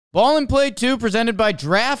Ball and Play 2 presented by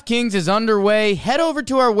DraftKings is underway. Head over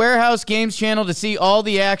to our Warehouse Games channel to see all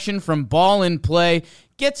the action from Ball and Play.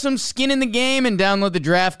 Get some skin in the game and download the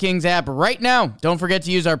DraftKings app right now. Don't forget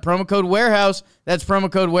to use our promo code Warehouse. That's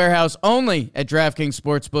promo code Warehouse only at DraftKings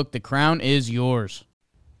Sportsbook. The crown is yours.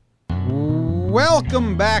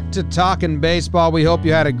 Welcome back to Talking Baseball. We hope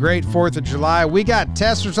you had a great 4th of July. We got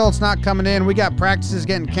test results not coming in. We got practices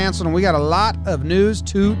getting canceled, and we got a lot of news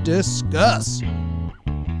to discuss.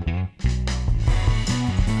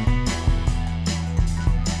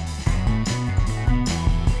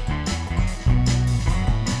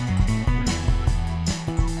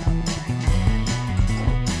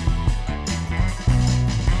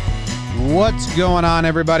 What's going on,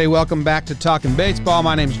 everybody? Welcome back to Talking Baseball.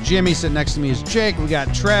 My name's Jimmy. Sitting next to me is Jake. We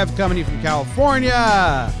got Trev coming to you from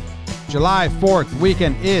California. July 4th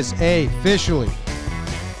weekend is officially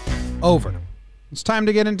over. It's time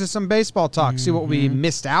to get into some baseball talk, see what we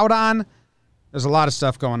missed out on. There's a lot of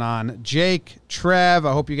stuff going on. Jake, Trev,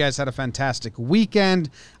 I hope you guys had a fantastic weekend.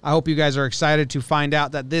 I hope you guys are excited to find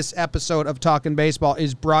out that this episode of Talking Baseball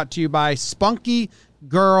is brought to you by Spunky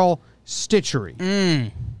Girl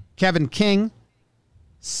Stitchery. Kevin King,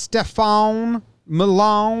 Stephen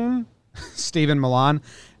Milan,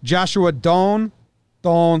 Joshua Doan,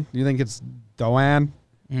 you think it's Doan?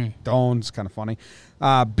 Doan's kind of funny.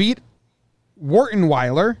 Beat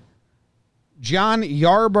Wartenweiler, John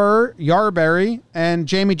Yarberry, and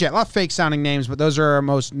Jamie Jett. A lot of fake sounding names, but those are our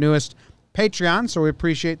most newest Patreons, so we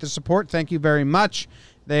appreciate the support. Thank you very much.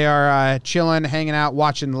 They are chilling, hanging out,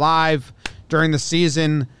 watching live during the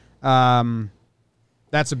season.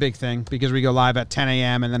 That's a big thing because we go live at 10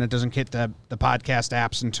 a.m. and then it doesn't hit the podcast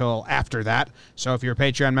apps until after that. So if you're a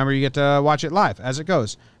Patreon member, you get to watch it live as it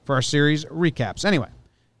goes for our series recaps. Anyway,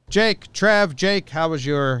 Jake, how was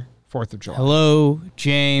your 4th of July? Hello,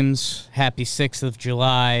 James. Happy 6th of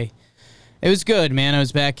July. It was good, man. I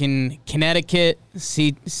was back in Connecticut,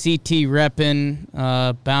 CT repping,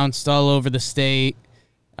 bounced all over the state,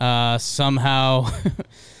 somehow...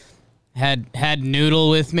 Had Noodle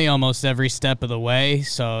with me almost every step of the way,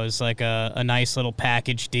 so it was like a nice little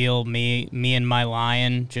package deal. Me and my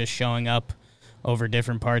lion just showing up over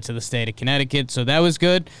different parts of the state of Connecticut, so that was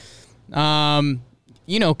good. Kind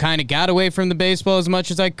of got away from the baseball as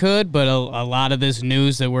much as I could, but a lot of this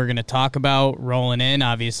news that we're going to talk about rolling in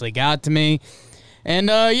obviously got to me.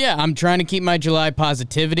 And, I'm trying to keep my July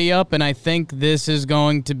positivity up, and I think this is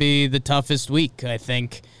going to be the toughest week. I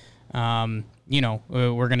think...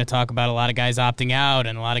 we're going to talk about a lot of guys opting out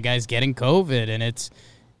and a lot of guys getting COVID. And it's,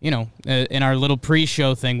 in our little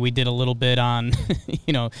pre-show thing, we did a little bit on,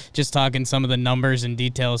 just talking some of the numbers and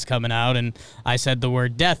details coming out. And I said the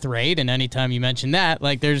word death rate. And anytime you mention that,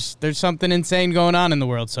 like there's something insane going on in the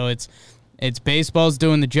world. So it's baseball's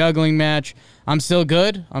doing the juggling match. I'm still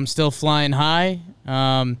good. I'm still flying high.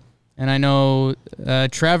 And I know,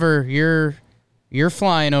 Trevor, you're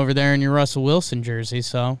flying over there in your Russell Wilson jersey.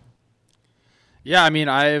 So. Yeah, I mean,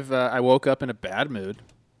 I woke up in a bad mood,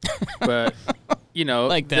 but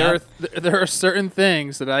like that. there are certain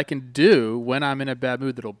things that I can do when I'm in a bad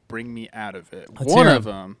mood that'll bring me out of it. Let's One hear of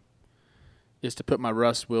them is to put my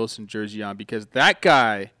Russ Wilson jersey on because that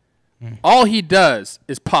guy, all he does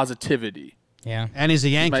is positivity. Yeah, and he's a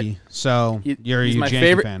Yankee, you're a Yankee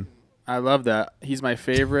favorite fan. I love that. He's my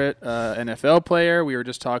favorite NFL player. We were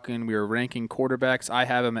ranking quarterbacks. I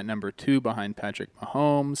have him at number 2 behind Patrick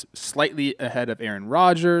Mahomes, slightly ahead of Aaron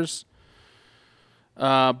Rodgers.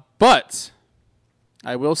 But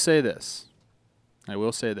I will say this.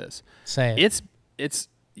 Say it. It's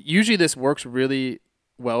usually this works really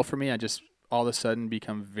well for me. I just all of a sudden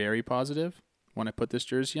become very positive when I put this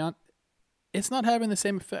jersey on. It's not having the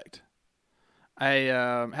same effect.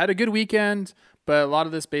 I had a good weekend. But a lot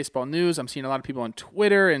of this baseball news, I'm seeing a lot of people on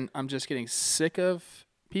Twitter, and I'm just getting sick of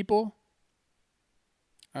people.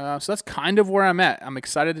 So that's kind of where I'm at. I'm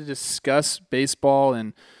excited to discuss baseball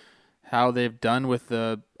and how they've done with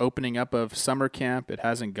the opening up of summer camp. It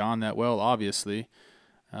hasn't gone that well, obviously.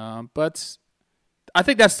 But I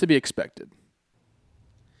think that's to be expected.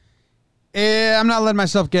 I'm not letting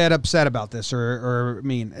myself get upset about this or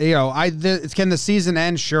mean. Can the season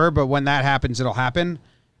end? Sure, but when that happens, it'll happen.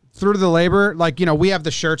 Through the labor, we have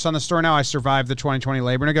the shirts on the store now. I survived the 2020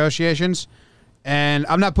 labor negotiations, and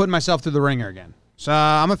I'm not putting myself through the ringer again. So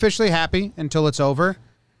I'm officially happy until it's over.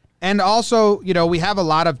 And also, we have a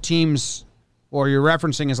lot of teams, or you're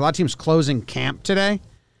referencing is a lot of teams closing camp today,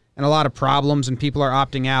 and a lot of problems, and people are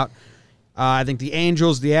opting out. I think the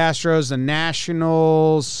Angels, the Astros, the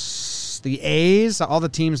Nationals, the A's, all the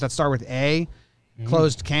teams that start with A,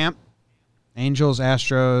 closed camp. Angels,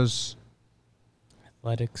 Astros,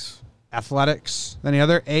 Athletics. Athletics. Any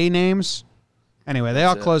other A names? Anyway, they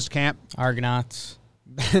all closed camp. Argonauts.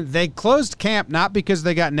 They closed camp not because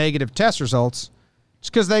they got negative test results,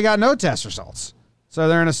 just because they got no test results. So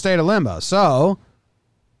they're in a state of limbo. So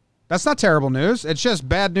that's not terrible news. It's just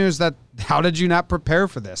bad news that how did you not prepare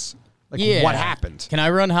for this? Like, what happened? Can I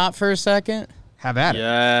run hot for a second? Have at it.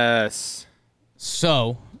 Yes.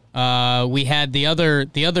 So we had the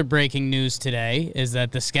other breaking news today is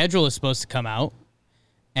that the schedule is supposed to come out,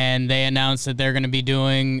 and they announced that they're going to be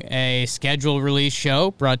doing a schedule release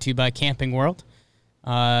show brought to you by Camping World.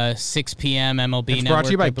 6 p.m. MLB It's Network. brought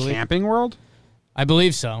to you by Camping World? I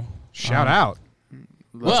believe so. Shout out.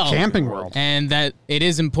 Well, Camping World. And that it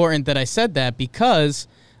is important that I said that because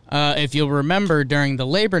if you'll remember during the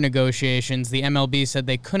labor negotiations, the MLB said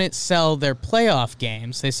they couldn't sell their playoff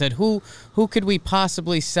games. They said, who could we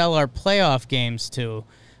possibly sell our playoff games to?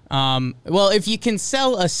 Well, if you can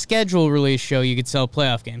sell a schedule release show, you could sell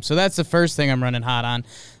playoff games. So that's the first thing I'm running hot on.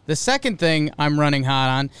 The second thing I'm running hot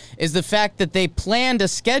on is the fact that they planned a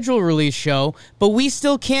schedule release show, but we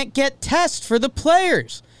still can't get tests for the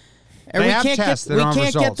players. And They we have can't tests, get they don't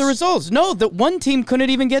have get the results. No, the one team couldn't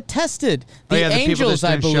even get tested. The the people Angels, just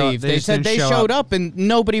I didn't show up. believe, They they just said didn't they show showed up. up and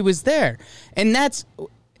nobody was there. And that's,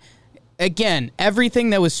 again, everything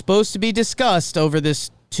that was supposed to be discussed over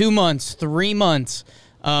this 2 months, 3 months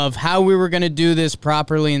of how we were going to do this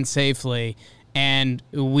properly and safely. And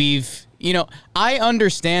we've, I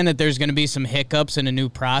understand that there's going to be some hiccups in a new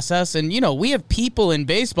process. And, we have people in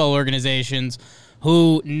baseball organizations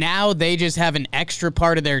who now they just have an extra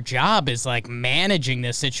part of their job is like managing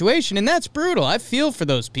this situation. And that's brutal. I feel for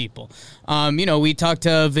those people. We talked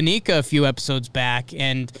to Vanika a few episodes back,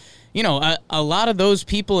 and a lot of those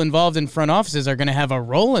people involved in front offices are going to have a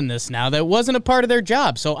role in this now that wasn't a part of their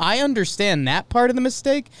job. So I understand that part of the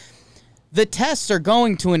mistake. The tests are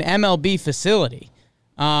going to an MLB facility.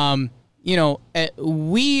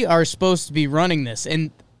 We are supposed to be running this,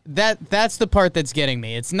 and that's the part that's getting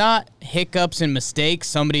me. It's not hiccups and mistakes.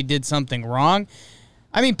 Somebody did something wrong.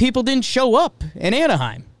 I mean, people didn't show up in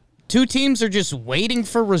Anaheim. 2 teams are just waiting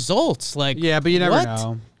for results. Yeah, but you never what?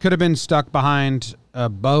 know. Could have been stuck behind a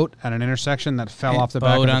boat at an intersection that fell off the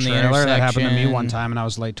back of boat the on the trailer. That happened to me intersection. one time, and I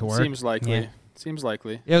was late to work. Seems likely. Yeah. Seems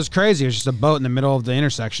likely. It was crazy. It was just a boat in the middle of the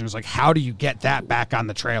intersection. It was like, how do you get that back on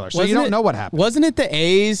the trailer? So you Wasn't don't it- know what happened. Wasn't it the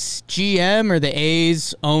A's GM or the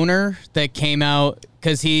A's owner that came out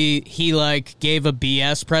because he gave a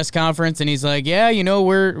BS press conference and he's like, yeah,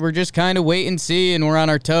 we're just kind of wait and see and we're on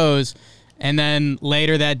our toes. And then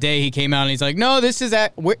later that day he came out and he's like, no, this is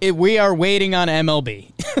we are waiting on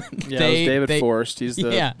MLB. Yeah, it was David Forst. He's the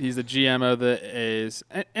GM of the A's,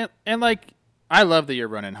 and like I love that you're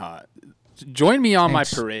running hot. Join me on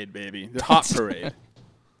Thanks. my parade, baby. The hot parade.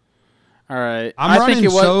 All right. I'm I running think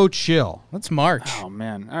it was, so chill. Let's march. Oh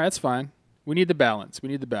man. All right, that's fine. We need the balance.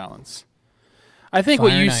 I think Fire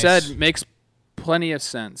what you and ice. said makes plenty of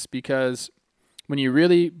sense because when you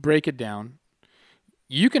really break it down,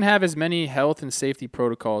 you can have as many health and safety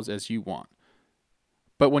protocols as you want.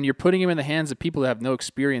 But when you're putting them in the hands of people that have no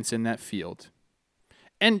experience in that field,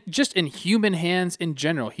 and just in human hands in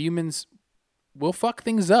general, humans will fuck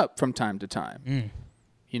things up from time to time.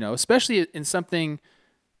 Especially in something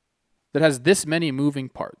that has this many moving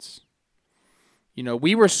parts.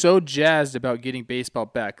 We were so jazzed about getting baseball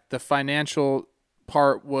back. The financial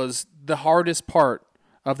part was the hardest part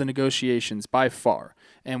of the negotiations by far.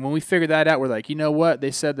 And when we figured that out, we're like, you know what?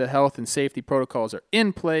 They said the health and safety protocols are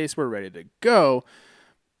in place. We're ready to go.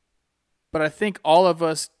 But I think all of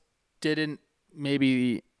us didn't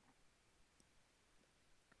maybe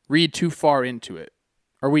read too far into it,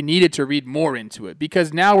 or we needed to read more into it,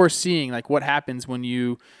 because now we're seeing like what happens when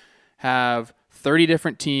you have 30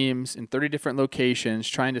 different teams in 30 different locations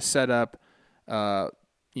trying to set up 2-day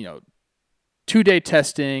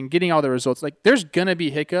testing, getting all the results. Like there's gonna be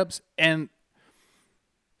hiccups, and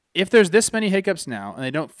if there's this many hiccups now and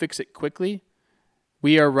they don't fix it quickly,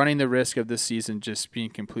 we are running the risk of this season just being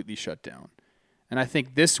completely shut down. And I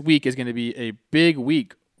think this week is going to be a big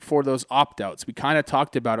week for those opt-outs. We kind of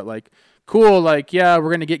talked about it like, cool, like, yeah, we're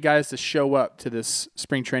going to get guys to show up to this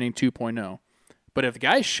spring training 2.0. But if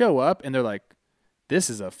guys show up and they're like, this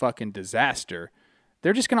is a fucking disaster,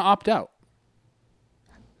 they're just going to opt out.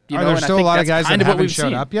 Are there still a lot of guys that haven't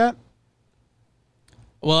showed up yet?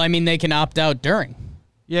 Well, I mean, they can opt out during.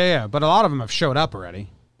 Yeah, but a lot of them have showed up already.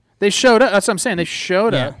 They showed up. That's what I'm saying. They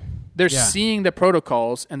showed Yeah. up. They're seeing the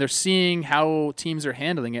protocols and they're seeing how teams are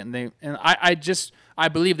handling it. And I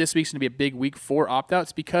believe this week's going to be a big week for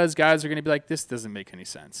opt-outs because guys are going to be like, this doesn't make any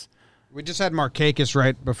sense. We just had Markakis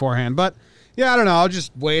right beforehand, but yeah, I don't know. I'll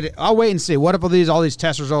just wait. I'll wait and see. What if all these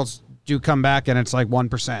test results do come back and it's like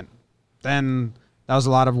 1%? then that was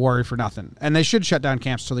a lot of worry for nothing. And they should shut down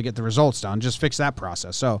camps until they get the results done. Just fix that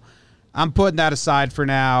process. So I'm putting that aside for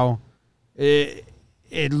now.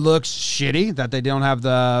 It looks shitty that they don't have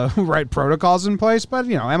the right protocols in place, but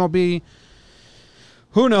MLB,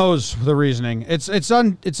 who knows the reasoning? It's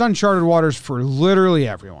uncharted waters for literally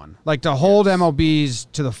everyone. Like, to hold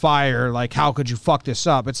MLBs to the fire, like, how could you fuck this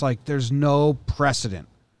up? It's like there's no precedent.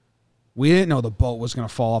 We didn't know the boat was going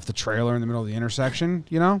to fall off the trailer in the middle of the intersection,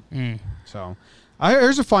 So,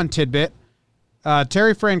 here's a fun tidbit.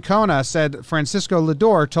 Terry Francona said Francisco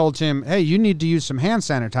Lindor told him, hey, you need to use some hand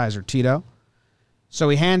sanitizer, Tito. So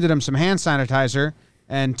he handed him some hand sanitizer,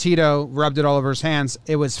 and Tito rubbed it all over his hands.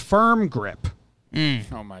 It was Firm Grip.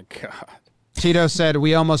 Oh, my God. Tito said,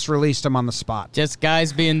 we almost released him on the spot. Just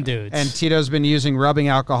guys being dudes. And Tito's been using rubbing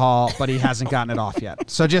alcohol, but he hasn't gotten it off yet.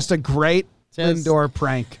 So just a great Lindor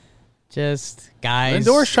prank. Just guys.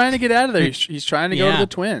 Lindor's trying to get out of there. He's trying to go to the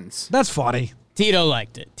Twins. That's funny. Tito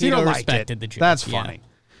liked it. Tito respected the joke. That's funny.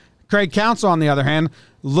 Craig Counsell, on the other hand,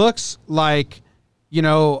 looks like,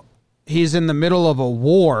 he's in the middle of a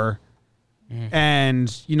war,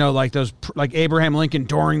 and like those like Abraham Lincoln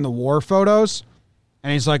during the war photos,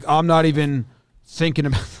 and he's like, I'm not even thinking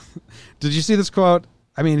about. Did you see this quote?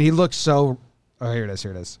 I mean, he looks so. Oh, here it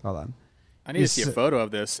is. Hold on. I need to see a photo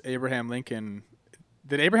of this. Abraham Lincoln.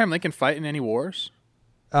 Did Abraham Lincoln fight in any wars?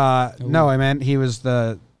 No, I meant he was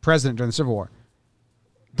the president during the Civil War.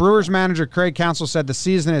 Brewers manager Craig Counsell said the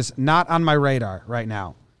season is not on my radar right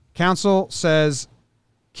now. Counsell says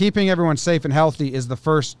keeping everyone safe and healthy is the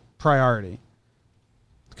first priority.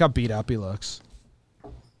 Look how beat up he looks.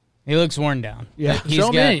 He looks worn down. Yeah.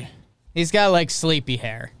 He's got like sleepy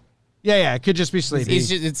hair. Yeah, it could just be sleepy.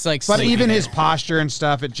 It's like but even hair. his posture and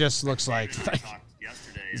stuff, it just looks like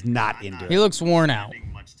he's not into it. He looks worn out.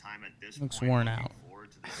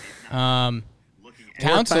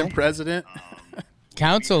 Counsell president.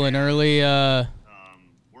 Counsell, an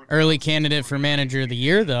early candidate for manager of the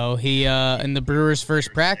year, though. He in the Brewers'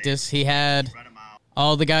 first practice, he had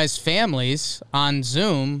all the guys' families on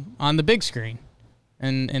Zoom on the big screen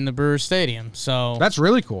in the Brewers Stadium. So that's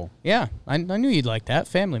really cool. Yeah, I knew you'd like that,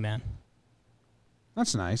 family man.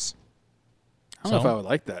 That's nice. I don't know if I would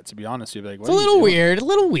like that, to be honest. You'd be like, it's a little weird. A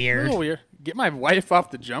little weird. Get my wife off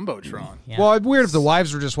the Jumbotron. Yeah. Well, it'd be weird if the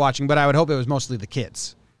wives were just watching, but I would hope it was mostly the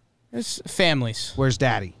kids. There's families. Where's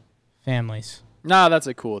Daddy? Families. Nah, that's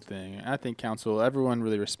a cool thing. I think Counsell, everyone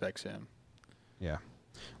really respects him. Yeah.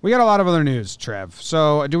 We got a lot of other news, Trev.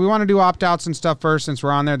 So do we want to do opt-outs and stuff first since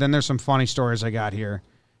we're on there? Then there's some funny stories I got here.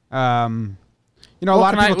 A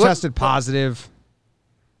lot of people tested positive.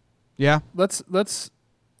 Yeah? Let's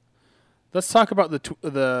talk about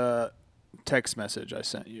the text message I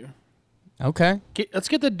sent you. Okay. Let's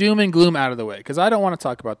get the doom and gloom out of the way, because I don't want to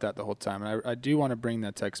talk about that the whole time. And I do want to bring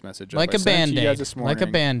that text message up. Like a Band-Aid. Like a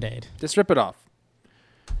Band-Aid. Just rip it off.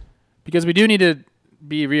 Because we do need to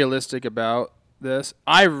be realistic about this.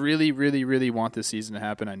 I really, really, really want this season to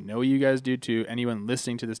happen. I know you guys do too. Anyone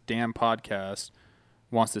listening to this damn podcast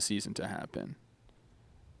wants the season to happen.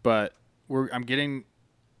 But I'm getting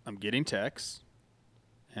texts,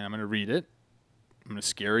 and I'm going to read it. I'm going to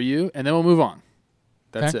scare you, and then we'll move on.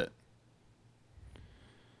 That's it.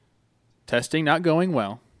 Testing not going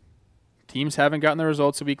well. Teams haven't gotten the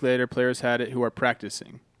results a week later. Players had it who are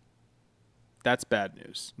practicing. That's bad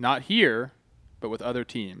news. Not here, but with other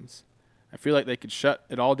teams. I feel like they could shut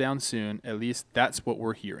it all down soon. At least that's what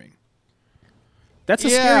we're hearing. That's a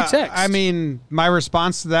scary text. I mean, my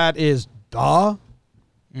response to that is, duh.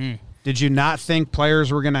 Did you not think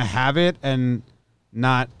players were going to have it and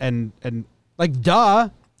not and like, duh.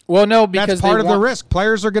 Well, no, because that's part of the risk.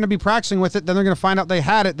 Players are going to be practicing with it. Then they're going to find out they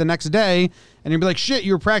had it the next day, and you'll be like, shit,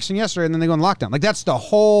 you were practicing yesterday, and then they go in lockdown. Like, that's the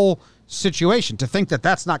whole situation. To think that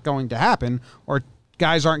that's not going to happen, or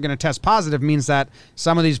guys aren't going to test positive, means that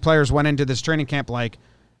some of these players went into this training camp like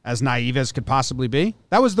as naive as could possibly be.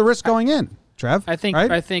 That was the risk going in, Trev. I think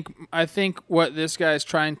right? I think what this guy's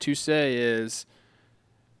trying to say is,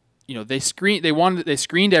 they screened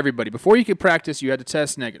everybody before you could practice. You had to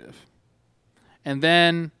test negative, and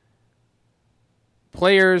then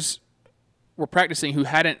players were practicing who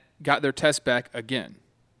hadn't got their test back again.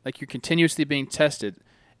 Like, you're continuously being tested.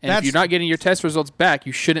 And if you're not getting your test results back,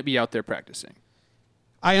 you shouldn't be out there practicing.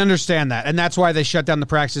 I understand that. And that's why they shut down the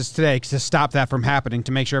practices today, to stop that from happening,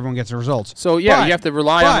 to make sure everyone gets the results. So, you have to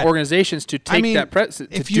rely on organizations to take that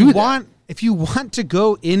if you want to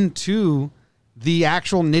go into the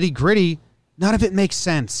actual nitty-gritty, none of it makes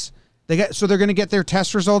sense. So they're going to get their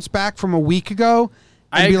test results back from a week ago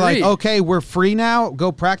and be like, okay, we're free now,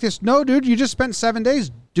 go practice. No, dude, you just spent 7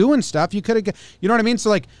 days doing stuff. You could have, you know what I mean? So,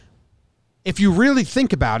 like, if you really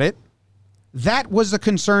think about it, That was a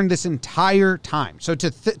concern this entire time. So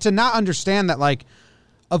to not understand that, like,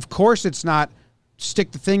 of course it's not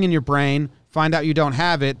stick the thing in your brain, find out you don't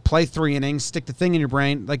have it, play 3 innings, stick the thing in your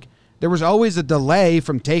brain. Like, there was always a delay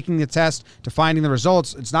from taking the test to finding the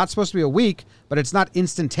results. It's not supposed to be a week, but it's not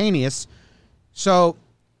instantaneous. So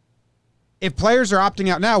if players are opting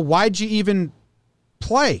out now, why'd you even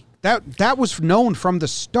play? That was known from the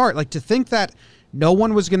start. Like, to think that no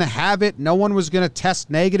one was going to have it, no one was going to test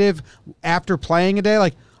negative after playing a day,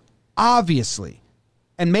 like, obviously.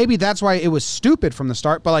 And maybe that's why it was stupid from the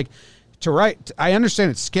start, but, like, I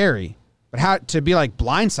understand it's scary, but how to be, like,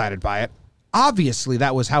 blindsided by it, obviously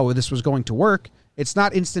that was how this was going to work. It's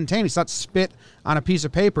not instantaneous. It's not spit on a piece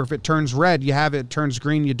of paper. If it turns red, you have it. It turns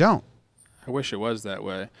green, you don't. I wish it was that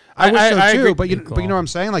way. I wish so too, agree. but you know what I'm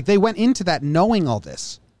saying? Like, they went into that knowing all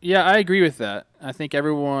this. Yeah, I agree with that. I think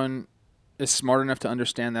everyone is smart enough to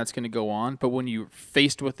understand that's going to go on, but when you're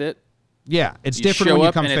faced with it, yeah, it's different when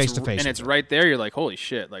you come face to face. And it's right there. You're like, holy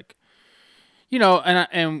shit. Like, you know,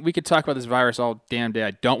 and we could talk about this virus all damn day.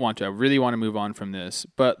 I don't want to. I really want to move on from this.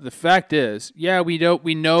 But the fact is, yeah, we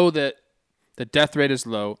know that the death rate is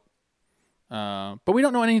low, but we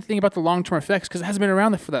don't know anything about the long-term effects because it hasn't been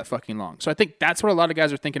around for that fucking long. So I think that's what a lot of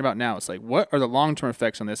guys are thinking about now. It's like, what are the long-term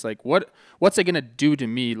effects on this? Like, what's it going to do to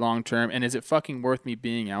me long-term, and is it fucking worth me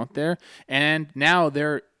being out there? And now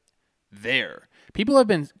they're there. People have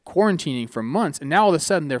been quarantining for months, and now all of a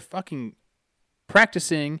sudden they're fucking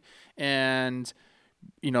practicing, and,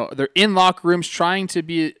 you know, they're in locker rooms trying to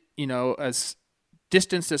be, you know, as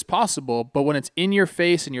distanced as possible. But when it's in your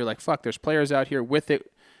face and you're like, fuck, there's players out here with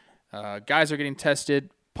it. Guys are getting tested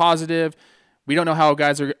positive. We don't know how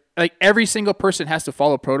guys are, like, every single person has to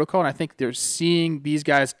follow protocol. And I think they're seeing these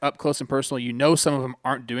guys up close and personal. You know, some of them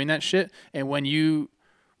aren't doing that shit. And when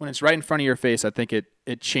it's right in front of your face, I think it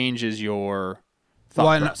changes your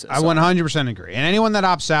thought process. I 100% agree. And anyone that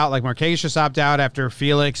opts out, like Marquez just opted out after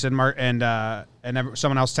Felix and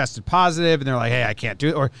someone else tested positive, and they're like, hey, I can't do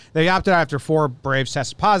it. Or they opted out after 4 Braves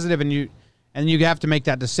tested positive, and you have to make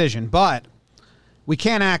that decision. But we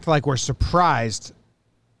can't act like we're surprised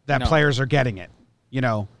that players are getting it. You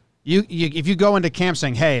know, if you go into camp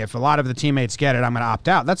saying, hey, if a lot of the teammates get it, I'm going to opt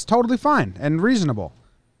out, that's totally fine and reasonable.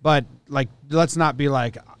 But, like, let's not be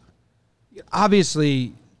like,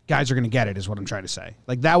 obviously guys are going to get it is what I'm trying to say.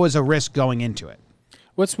 Like, that was a risk going into it.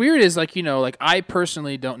 What's weird is, like, you know, like, I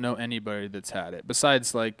personally don't know anybody that's had it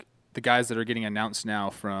besides, like, the guys that are getting announced now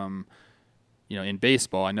from, you know, in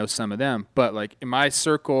baseball. I know some of them, but, like, in my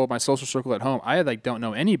circle, my social circle at home, I, like, don't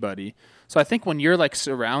know anybody. So I think when you're, like,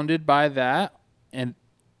 surrounded by that and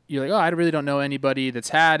you're like, oh, I really don't know anybody that's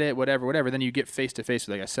had it, whatever, then you get face to face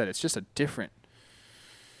with, like I said, it's just a different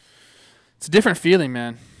feeling,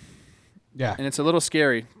 man. Yeah. And it's a little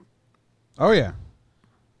scary. Oh, yeah.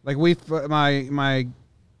 Like, my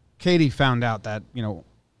Katie found out that, you know,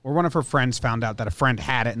 or one of her friends found out that a friend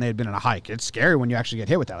had it and they had been on a hike. It's scary when you actually get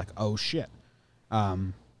hit with that. Like, oh, shit.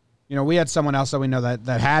 You know, we had someone else that we know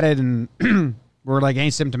that had it and were, like,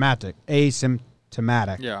 asymptomatic.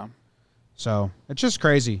 Yeah. So it's just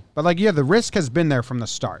crazy. But, like, yeah, the risk has been there from the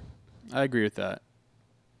start. I agree with that.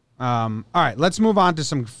 All right, let's move on to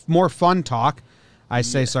some more fun talk. I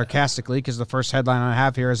say sarcastically because the first headline I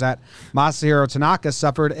have here is that Masahiro Tanaka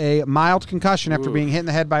suffered a mild concussion after being hit in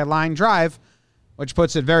the head by a line drive, which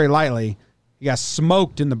puts it very lightly. He got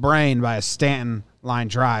smoked in the brain by a Stanton line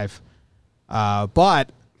drive.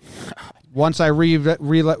 But once I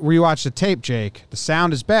rewatched the tape, Jake, the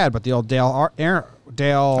sound is bad, but the old Dale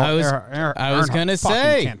I was gonna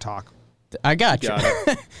say, can't talk. I got you.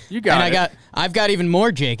 You got and it. I've got even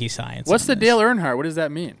more Jakey science. What's the Dale Earnhardt? What does that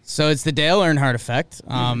mean? So it's the Dale Earnhardt effect.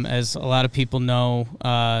 As a lot of people know,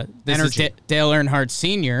 Dale Earnhardt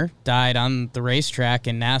Sr. died on the racetrack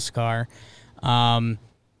in NASCAR.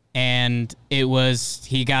 And it was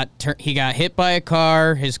he got hit by a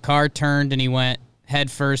car, his car turned, and he went head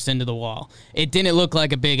first into the wall. It didn't look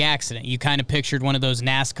like a big accident. You kind of pictured one of those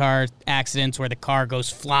NASCAR accidents where the car goes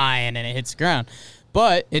flying and it hits the ground.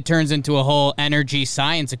 But it turns into a whole energy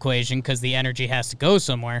science equation because the energy has to go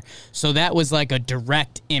somewhere. So that was like a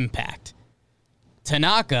direct impact.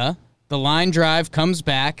 Tanaka, the line drive comes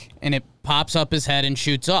back and it pops up his head and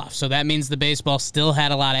shoots off. So that means the baseball still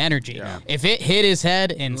had a lot of energy. Yeah. If it hit his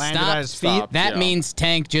head and landed at his feet, that means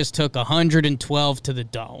Tank just took 112 to the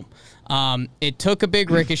dome. It took a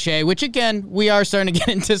big ricochet, which, again, we are starting to get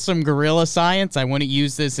into some guerrilla science. I wouldn't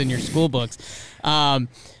use this in your school books.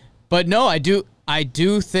 But no, I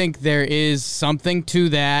do think there is something to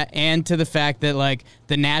that, and to the fact that, like,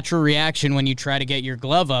 the natural reaction when you try to get your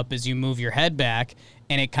glove up is you move your head back,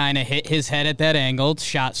 and it kind of hit his head at that angle,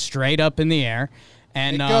 shot straight up in the air,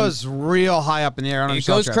 And It goes real high up in the air. it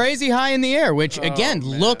goes crazy high in the air, which again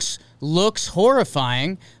man. looks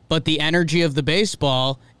horrifying, but the energy of the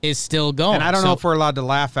baseball is still going. And I don't know if we're allowed to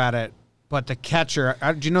laugh at it, but the catcher,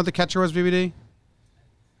 do you know who the catcher was, BBD?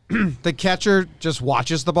 The catcher just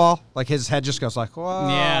watches the ball. Like, his head just goes like, whoa.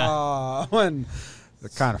 Yeah. And they're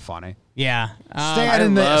kind of funny. Yeah. Stan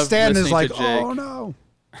is listening like, to Jake. oh, no.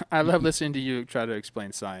 I love listening to you try to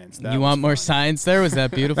explain science. That You was want more fun. science there? Was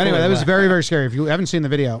that beautiful? But anyway, or that was what? very, very scary. If you haven't seen the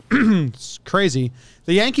video, it's crazy.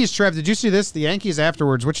 The Yankees, Trev, did you see this? The Yankees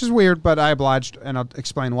afterwards, which is weird, but I obliged, and I'll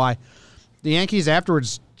explain why. The Yankees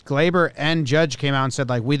afterwards, Glaber and Judge came out and said,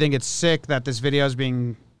 like, we think it's sick that this video is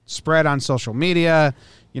being spread on social media.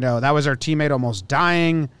 You know, that was our teammate almost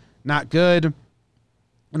dying. Not good.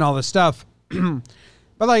 And all this stuff.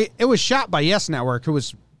 But, like, it was shot by Yes Network, who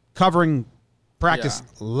was covering practice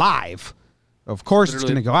live. Of course, it's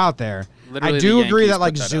going to go out there. Literally I do the agree Yankees that,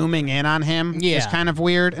 like, put that out zooming in on him is Yeah. kind of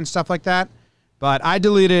weird and stuff like that. But I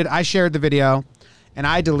shared the video, and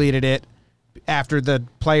I deleted it after the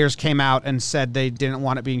players came out and said they didn't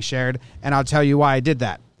want it being shared. And I'll tell you why I did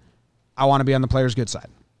that. I want to be on the players' good side.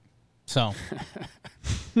 So,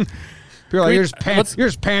 People are like, let's- you're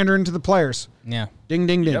just pandering to the players. yeah. Ding,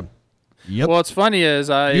 ding, ding. Yep. Yep. Well, what's funny is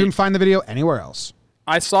You can find the video anywhere else.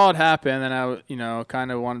 I saw it happen, and I,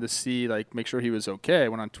 kind of wanted to see, like, make sure he was okay. I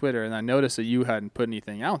went on Twitter, and I noticed that you hadn't put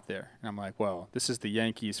anything out there. And I'm like, well, this is the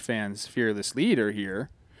Yankees fans' fearless leader here.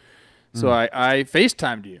 So I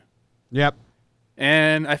FaceTimed you, Yep.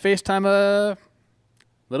 and I FaceTime a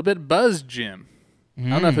little bit buzzed Jim. I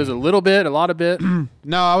don't know if it was a little bit, a lot of bit.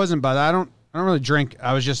 No, I wasn't, but I don't really drink.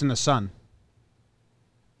 I was just in the sun.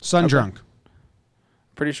 Sun drunk.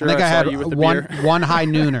 Pretty sure I think I, saw had you with the one beer. one high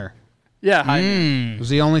nooner. Yeah, hi. It was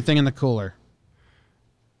the only thing in the cooler.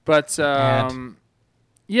 But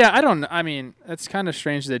yeah, I don't. I mean, it's kind of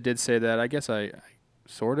strange they did say that. I guess I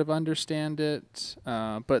sort of understand it,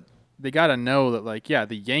 but they got to know that, like, yeah,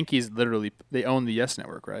 the Yankees literally they own the Yes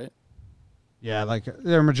Network, right? Yeah, like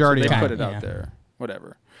their majority They of put it. it out yeah. there.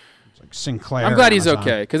 Whatever. Like Sinclair. I'm glad he's Amazon.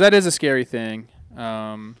 okay because that is a scary thing.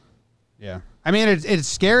 Yeah. I mean, it's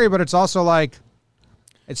scary, but it's also like,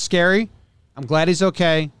 it's scary. I'm glad he's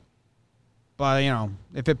okay. But,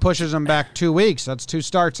 if it pushes him back 2 weeks, that's 2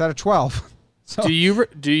 starts out of 12. So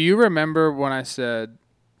Do you remember when I said,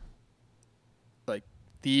 like,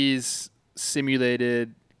 these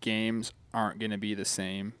simulated games aren't going to be the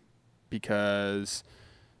same because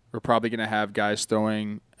we're probably going to have guys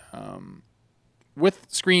throwing with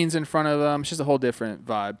screens in front of them. It's just a whole different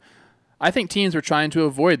vibe. I think teams were trying to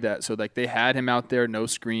avoid that. So, like, they had him out there, no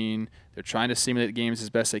screen. They're trying to simulate the games as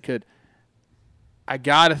best they could. I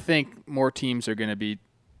got to think more teams are going to be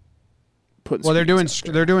putting Well, they're screens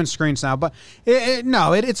out there. doing screens now, but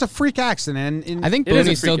it's a freak accident. And I think It is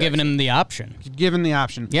a Booney's still freak giving him the option. given the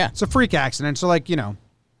option, Yeah. it's a freak accident. So, like,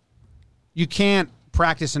 you can't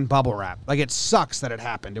practice in bubble wrap. Like, it sucks that it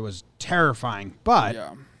happened. It was terrifying, but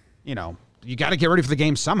Yeah. you got to get ready for the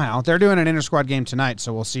game somehow. They're doing an inter squad game tonight,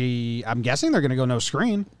 so we'll see. I'm guessing they're going to go no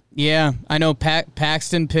screen. Yeah, I know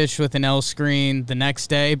Paxton pitched with an L screen the next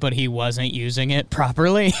day, but he wasn't using it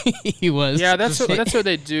properly. He was. Yeah, that's what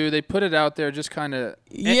they do. They put it out there, just kind of.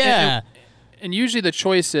 Yeah. And usually the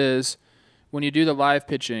choice is when you do the live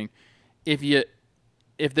pitching, if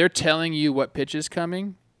they're telling you what pitch is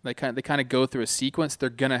coming, they kind of go through a sequence. They're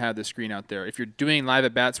gonna have the screen out there. If you're doing live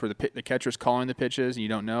at bats where the catcher's calling the pitches and you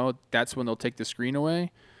don't know, that's when they'll take the screen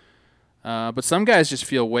away. But some guys just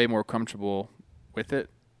feel way more comfortable with it.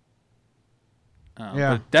 Yeah.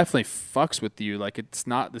 But it definitely fucks with you. Like, it's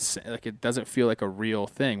not the same. Like, it doesn't feel like a real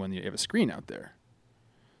thing when you have a screen out there.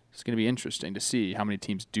 It's going to be interesting to see how many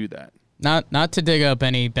teams do that. Not to dig up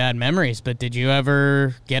any bad memories, but did you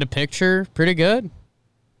ever get a picture pretty good?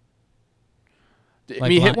 Did Like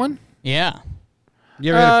me hit li- one? Yeah.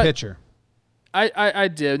 You ever had a pitcher? I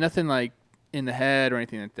did. Nothing like in the head or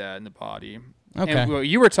anything like that, in the body. Okay. And what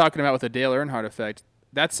you were talking about with the Dale Earnhardt effect,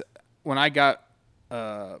 that's when I got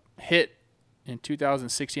hit in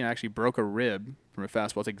 2016. I actually broke a rib from a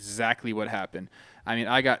fastball. It's exactly what happened. I mean,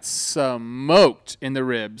 I got smoked in the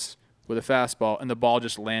ribs with a fastball, and the ball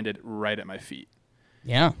just landed right at my feet.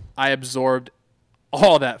 Yeah. I absorbed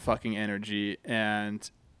all that fucking energy, and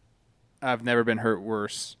I've never been hurt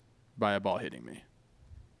worse by a ball hitting me.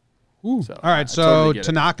 So, All right, I so totally get it.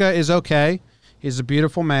 Tanaka is okay. He's a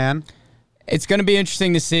beautiful man. It's going to be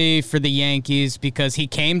interesting to see for the Yankees because he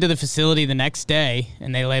came to the facility the next day,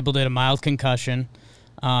 and they labeled it a mild concussion.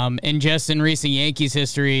 And just in recent Yankees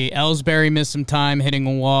history, Ellsbury missed some time hitting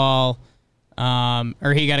a wall,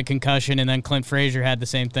 or he got a concussion, and then Clint Frazier had the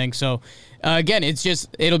same thing. So, again,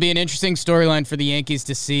 it'll be an interesting storyline for the Yankees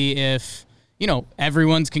to see if,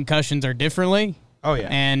 everyone's concussions are differently. Oh, yeah.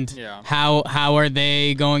 And Yeah. how are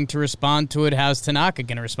they going to respond to it? How's Tanaka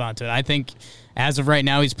going to respond to it? I think as of right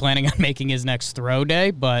now, he's planning on making his next throw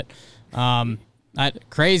day, but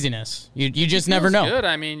craziness. You just never Feels know. Good.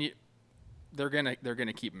 I mean, they're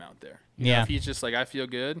gonna keep him out there. You know, if he's just like, I feel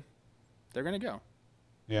good, they're gonna go.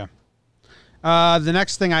 Yeah. The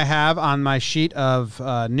next thing I have on my sheet of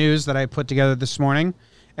news that I put together this morning,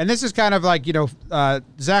 and this is kind of like,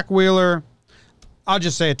 Zach Wheeler. I'll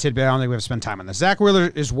just say a tidbit. I don't think we have to spend time on this. Zach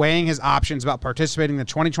Wheeler is weighing his options about participating in the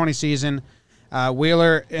 2020 season.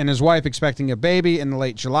 Wheeler and his wife expecting a baby in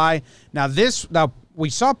late July. Now we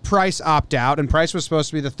saw Price opt out, and Price was supposed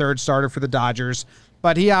to be the third starter for the Dodgers,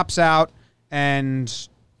 but he opts out, and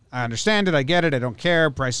I understand it. I get it. I don't care.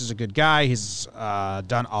 Price is a good guy. He's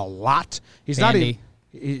done a lot. He's Bandy.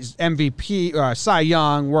 He's MVP, Cy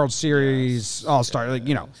Young, World Series, All-Star.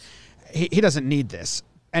 He doesn't need this.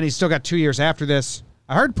 And he's still got 2 years after this.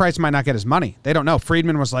 I heard Price might not get his money. They don't know.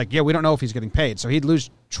 Friedman was like, we don't know if he's getting paid. So he'd lose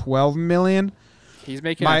 $12 million. He's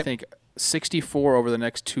making, I think, 64 over the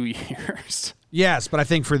next 2 years. Yes, but I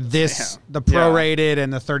think for this, the prorated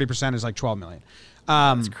and the 30% is like $12 million.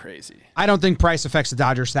 That's crazy. I don't think Price affects the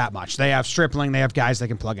Dodgers that much. They have Stripling. They have guys they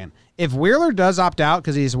can plug in. If Wheeler does opt out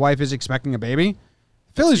because his wife is expecting a baby,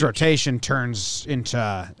 Philly's rotation turns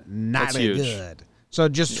into not good. So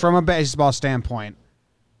just from a baseball standpoint,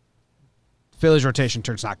 Philly's rotation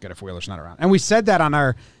turns not good if Wheeler's not around. And we said that on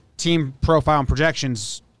our team profile and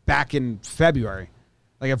projections back in February.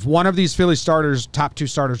 Like, if one of these Philly starters, top two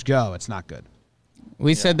starters, go, it's not good.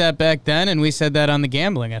 We said that back then, and we said that on the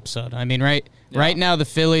gambling episode. I mean, right now the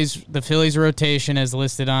Phillies rotation as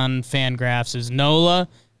listed on Fangraphs is Nola,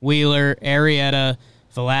 Wheeler, Arrieta,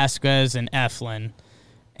 Velasquez, and Eflin.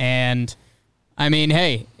 And I mean,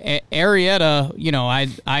 hey,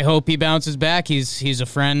 Arrieta, I hope he bounces back. He's a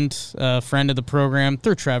friend of the program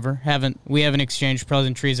through Trevor. We haven't exchanged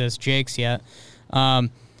pleasantries as Jakes yet. But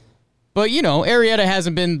Arrieta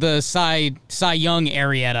hasn't been the Cy Young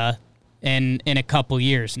Arrieta in a couple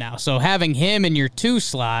years now. So having him in your 2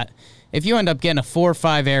 slot, if you end up getting a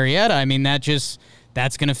 4-5 Arrieta, I mean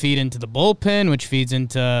that's going to feed into the bullpen, which feeds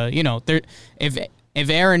into if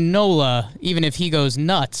Aaron Nola, even if he goes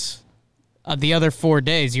nuts. The other 4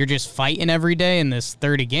 days, you're just fighting every day in this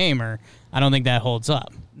 30 gamer. I don't think that holds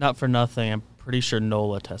up. Not for nothing. I'm pretty sure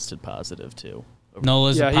Nola tested positive too.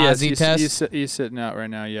 Nola's a posi test. He's sitting out right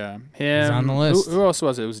now. Yeah, him. He's on the list. Who else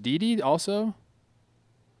was it? It was Didi also.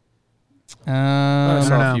 I saw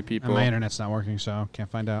don't a know. few people. My internet's not working, so can't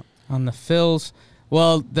find out. On the Phils.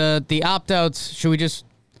 Well, the opt-outs, should we just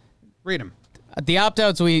read them? The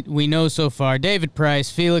opt-outs we know so far: David Price,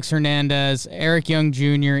 Felix Hernandez, Eric Young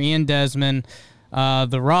Jr., Ian Desmond,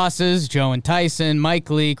 the Rosses, Joe and Tyson, Mike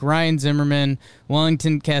Leake, Ryan Zimmerman,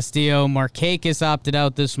 Wellington Castillo, Markakis opted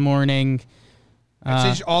out this morning.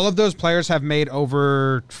 All of those players have made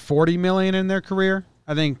over $40 million in their career,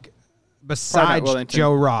 I think, besides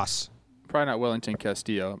Joe Ross. Probably not Wellington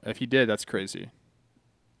Castillo. If he did, that's crazy.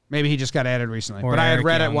 Maybe he just got added recently. Or but I had Eric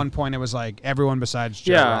read Young. at one point it was like everyone besides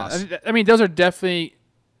Joe Ross. I mean, those are definitely.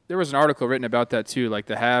 There was an article written about that too, like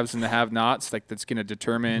the haves and the have-nots. Like that's going to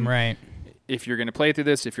determine if you're going to play through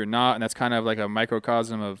this, if you're not, and that's kind of like a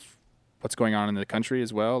microcosm of what's going on in the country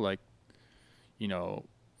as well. Like,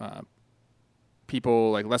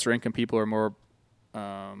 people like lesser income people are more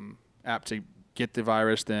apt to get the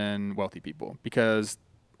virus than wealthy people because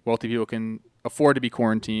wealthy people can afford to be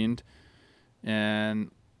quarantined,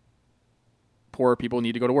 and poor people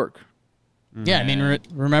need to go to work. Yeah, I mean,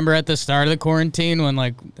 remember at the start of the quarantine when,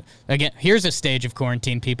 again, here's a stage of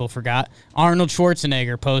quarantine people forgot. Arnold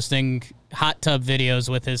Schwarzenegger posting hot tub videos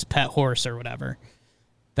with his pet horse or whatever.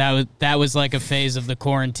 That was like a phase of the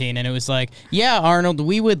quarantine, and it was like, yeah, Arnold,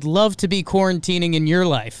 we would love to be quarantining in your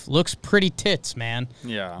life. Looks pretty tits, man.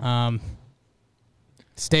 Yeah.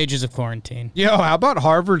 Stages of quarantine. Yo, how about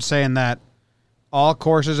Harvard saying that all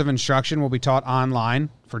courses of instruction will be taught online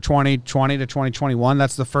for 2020 to 2021?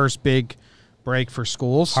 That's the first big break for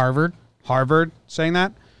schools. Harvard saying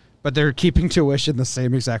that, but they're keeping tuition the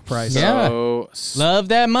same exact price. Yeah. So love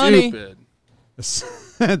that money. stupid.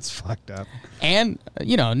 It's fucked up. And,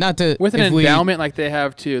 not to... With an endowment like they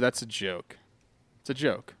have too, that's a joke. It's a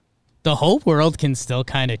joke. The whole world can still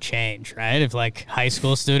kind of change, right? If, high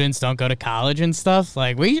school students don't go to college and stuff,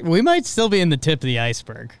 we might still be in the tip of the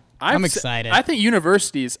iceberg. I'm excited. I think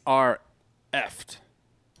universities are effed.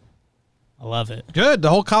 I love it. Good. The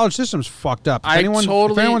whole college system's fucked up. If anyone's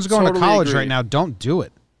going to college agree. right now, don't do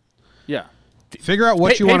it. Yeah. Figure out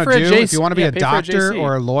what you want to do. If you want to be a doctor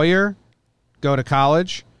or a lawyer, go to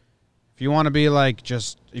college. If you want to be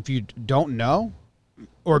if you don't know,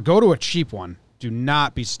 or go to a cheap one. Do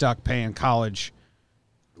not be stuck paying college.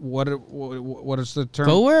 What is the term?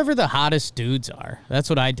 Go wherever the hottest dudes are. That's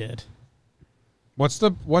what I did. What's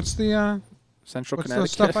the Central what's Connecticut. the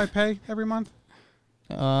stuff I pay every month?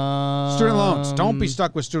 Student Student loans. Don't be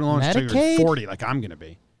stuck with student loans until Medicaid? you're 40, like I'm going to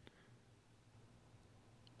be.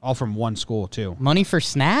 All from one school, too. Money for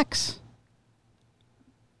snacks?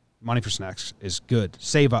 Money for snacks is good.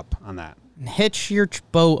 Save up on that. Hitch your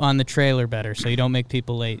boat on the trailer better so you don't make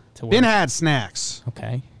people late to work. Bin had snacks.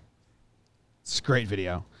 Okay. It's a great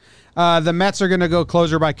video. The Mets are going to go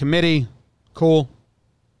closer by committee. Cool.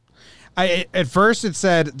 At first it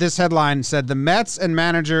said, this headline said, the Mets and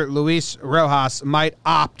manager Luis Rojas might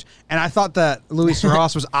opt. And I thought that Luis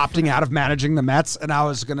Rojas was opting out of managing the Mets, and I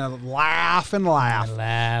was going to laugh and laugh.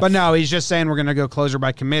 But no, he's just saying we're going to go closer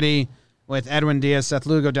by committee with Edwin Diaz, Seth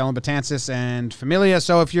Lugo, Dylan Betances, and Familia.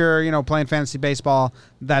 So if you're, playing fantasy baseball,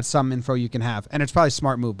 that's some info you can have. And it's probably a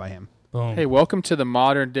smart move by him. Boom. Hey, welcome to the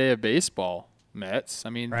modern day of baseball, Mets.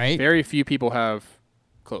 I mean, Right? very few people have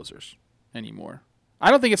closers anymore. I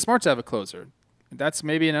don't think it's smart to have a closer. That's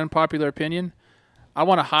maybe an unpopular opinion. I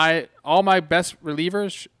want all my best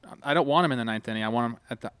relievers. I don't want them in the ninth inning. I want them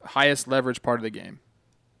at the highest leverage part of the game.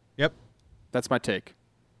 Yep. That's my take.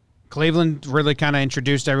 Cleveland really kind of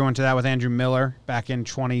introduced everyone to that with Andrew Miller back in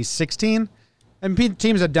 2016. And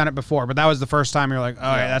teams had done it before, but that was the first time you're like,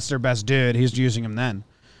 oh, yeah, that's their best dude. He's using him then.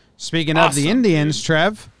 Speaking of the Indians, dude.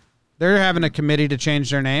 Trev, they're having a committee to change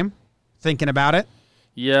their name. Thinking about it.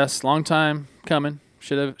 Yes, long time coming.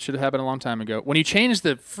 Should have happened a long time ago. When you change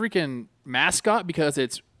the freaking mascot because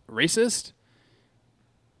it's racist,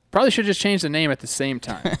 probably should just change the name at the same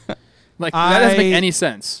time. That doesn't make any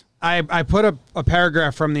sense. I put a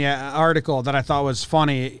paragraph from the article that I thought was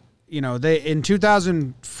funny. They in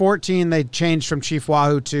 2014 they changed from Chief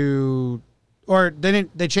Wahoo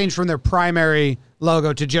they changed from their primary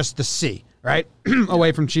logo to just the C, right?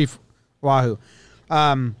 Away from Chief Wahoo.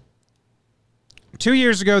 2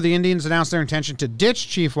 years ago, the Indians announced their intention to ditch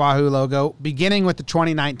Chief Wahoo logo beginning with the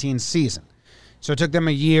 2019 season. So it took them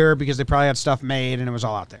a year because they probably had stuff made and it was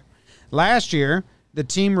all out there. Last year, the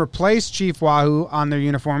team replaced Chief Wahoo on their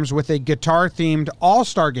uniforms with a guitar-themed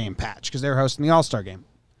All-Star Game patch because they were hosting the All-Star Game.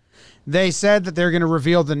 They said that they're going to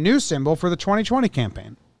reveal the new symbol for the 2020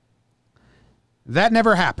 campaign. That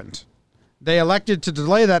never happened. They elected to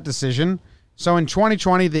delay that decision. So in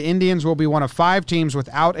 2020, the Indians will be one of 5 teams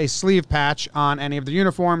without a sleeve patch on any of their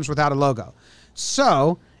uniforms without a logo.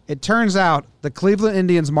 So it turns out the Cleveland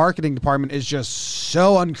Indians marketing department is just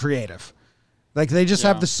so uncreative. Like they just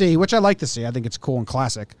have the C, which I like the C. I think it's cool and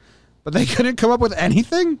classic. But they couldn't come up with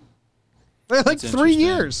anything? They had 3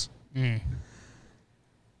 years. Mm.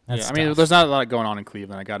 I mean, there's not a lot going on in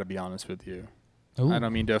Cleveland. I got to be honest with you. Ooh. I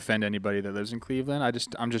don't mean to offend anybody that lives in Cleveland.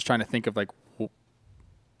 I'm just trying to think of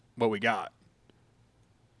what we got.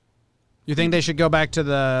 You think they should go back to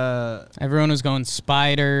the... Everyone was going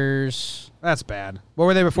spiders. That's bad. What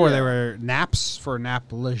were they before? Yeah. They were Naps for Nap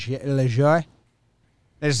Lejoy.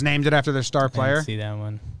 They just named it after their star I player. didn't see that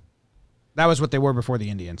one. That was what they were before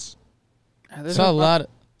the Indians. I saw a lot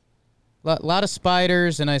of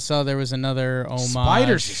spiders, and I saw there was another homage.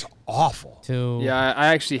 Spiders is awful. Yeah,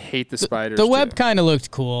 I actually hate the spiders. The web kind of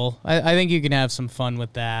looked cool. I think you can have some fun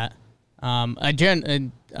with that.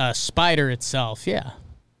 A spider itself, yeah.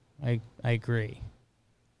 I agree.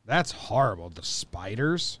 That's horrible. The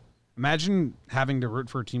Spiders. Imagine having to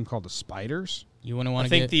root for a team called the Spiders. You wouldn't want I to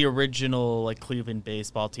think the original Cleveland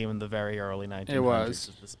baseball team in the very early 1900s It was.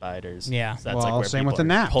 was the Spiders. Yeah. So that's Well, where same people with the are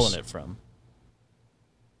Naps. pulling it from.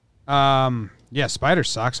 Yeah,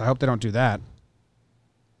 Spiders sucks. I hope they don't do that.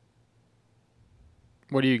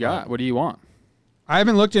 What do you got? What do you want? I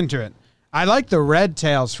haven't looked into it. I like the red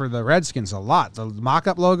tails for the Redskins a lot. The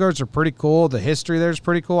mock-up logos are pretty cool. The history there is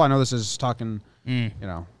pretty cool. I know this is talking,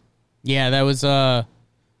 Yeah, that was I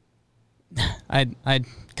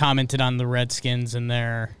commented on the Redskins, and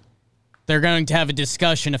they're going to have a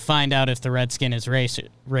discussion to find out if the Redskin is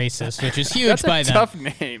racist, which is huge by them. That's a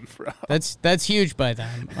tough name, bro. That's huge by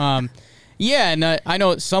them. Yeah, and I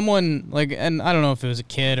know someone and I don't know if it was a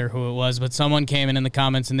kid or who it was, but someone came in the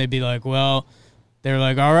comments and they'd be like, well. They're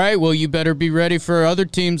like, all right, well, you better be ready for other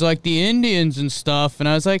teams like the Indians and stuff. And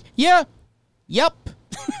I was like, yep.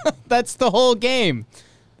 That's the whole game.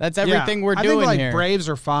 That's everything we're doing I think, here. Braves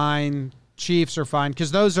are fine. Chiefs are fine.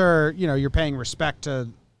 Because those are, you're paying respect to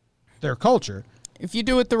their culture. If you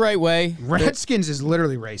do it the right way. Redskins is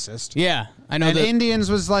literally racist. Yeah, I know and that.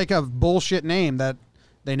 Indians was like a bullshit name that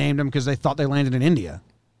they named them because they thought they landed in India.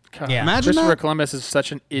 God, Yeah. Imagine Christopher that. Columbus is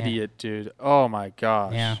such an idiot, dude. Oh, my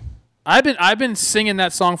gosh. Yeah. I've been singing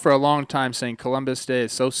that song for a long time, saying Columbus Day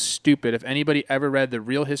is so stupid. If anybody ever read the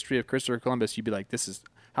real history of Christopher Columbus, you'd be like,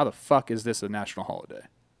 how the fuck is this a national holiday?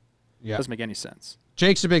 Yeah. Doesn't make any sense.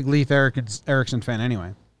 Jake's a big Leif Erikson fan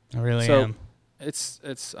anyway. I really So am. it's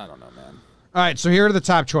I don't know, man. All right, so here are the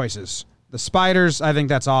top choices. The Spiders, I think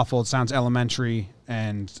that's awful. It sounds elementary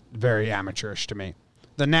and very amateurish to me.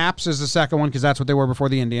 The Naps is the second one because that's what they were before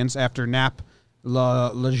the Indians. After Nap,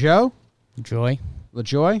 LaJoie.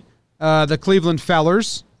 Joy. The Cleveland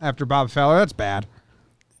Fellers after Bob Feller. That's bad.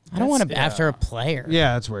 I don't want to after a player.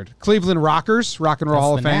 Yeah, that's weird. Cleveland Rockers, Rock and Roll That's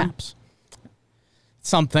Hall the of Fame. Naps.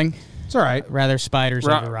 Something. It's all right. Rather Spiders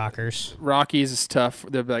Ro- over Rockers. Rockies is tough.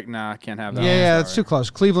 They're like, nah, I can't have that. Yeah, that's too close.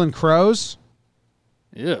 Cleveland Crows.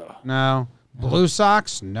 Yeah. No. Blue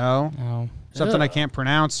Sox? No. Oh. Something I can't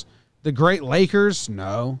pronounce. The Great Lakers?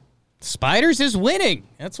 No. Spiders is winning.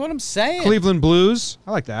 That's what I'm saying. Cleveland Blues?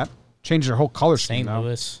 I like that. Change their whole color scheme, St. though.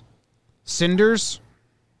 Louis. Cinders?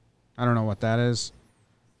 I don't know what that is.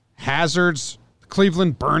 Hazards?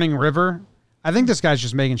 Cleveland Burning River? I think this guy's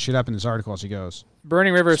just making shit up in this article as he goes.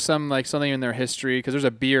 Burning River is something in their history because there's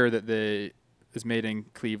a beer that is made in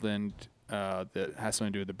Cleveland that has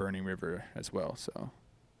something to do with the Burning River as well. So,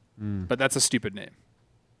 but that's a stupid name.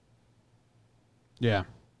 Yeah.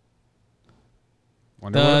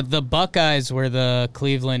 Wonder The Buckeyes were the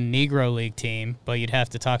Cleveland Negro League team, but you'd have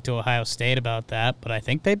to talk to Ohio State about that. But I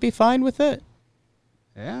think they'd be fine with it.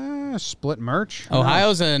 Yeah, split merch. Who knows?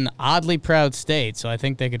 Ohio's an oddly proud state, so I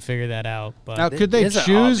think they could figure that out. But Now, could they is an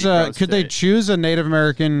choose? oddly proud Could they state. choose a Native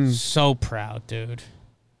American? so proud, dude.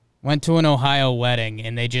 Went to an Ohio wedding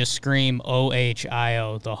and they just scream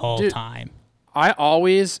OHIO the whole Dude. time. I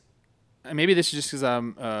always, maybe this is just because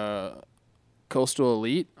I'm coastal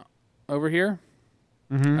elite over here.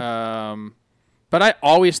 But I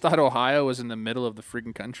always thought Ohio was in the middle of the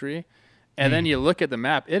freaking country. And then you look at the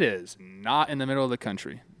map, it is not in the middle of the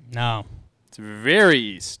country. No, It's very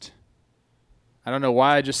east. I don't know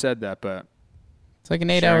why I just said that, but it's like an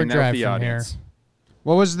 8-hour sharing that with drive the from audience.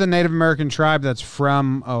 What was the Native American tribe that's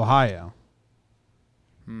from Ohio?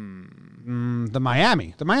 The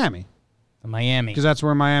Miami. The Miami. Because that's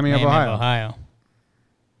where Miami of Ohio. Ohio.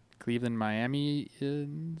 Cleveland, Miami is...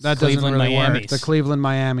 That Cleveland doesn't really work. Miamis. The Cleveland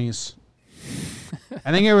Miamis.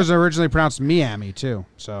 I think it was originally pronounced Miami, too.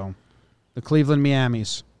 So, the Cleveland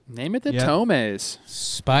Miamis. Name it the Yep. Tomes.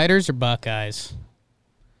 Spiders or Buckeyes?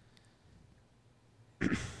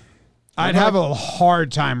 I'd have a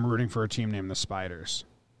hard time rooting for a team named the Spiders.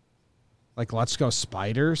 Like, let's go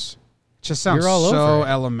Spiders. It just sounds You're all so over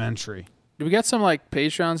it. elementary. Do we got some like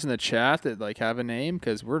patrons in the chat that like have a name?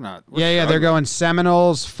 Because we're not. We're Yeah, they're struggling. going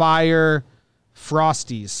Seminoles, Fire,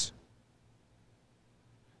 Frosties.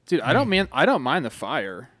 Dude, I don't mind the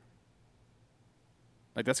Fire.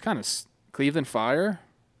 Like that's kind of Cleveland Fire.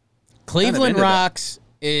 Cleveland into that. Rocks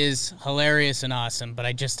is hilarious and awesome, but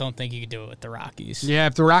I just don't think you could do it with the Rockies. Yeah,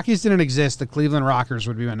 if the Rockies didn't exist, the Cleveland Rockers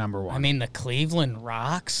would be my number one. I mean, the Cleveland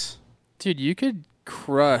Rocks? Dude, you could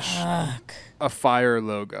crush Fuck. a Fire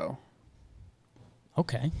logo.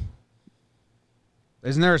 Okay.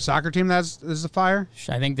 Isn't there a soccer team that's the Fire?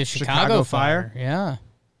 I think the Chicago Chicago Fire? Fire. Yeah.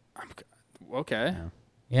 Okay,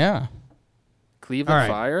 Yeah. Cleveland All right.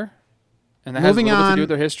 Fire, and that Moving has a little bit to on. do with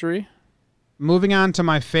their history. Moving on to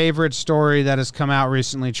my favorite story that has come out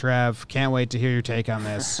recently, Trev. Can't wait to hear your take on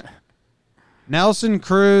this. Nelson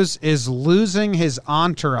Cruz is losing his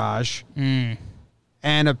entourage.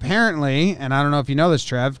 And apparently, and I don't know if you know this,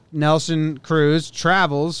 Trev, Nelson Cruz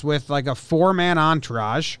travels with like a 4-man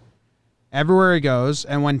entourage everywhere he goes.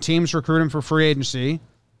 And when teams recruit him for free agency,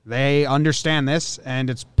 they understand this,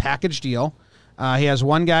 and it's package deal. He has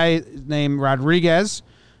one guy named Rodriguez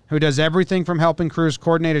who does everything from helping Cruz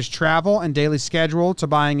coordinate his travel and daily schedule to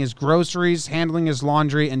buying his groceries, handling his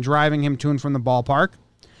laundry, and driving him to and from the ballpark.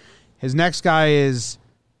 His next guy is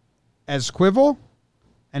Esquivel,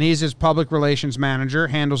 and he's his public relations manager,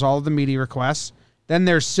 handles all of the media requests. Then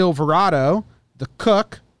there's Silverado, the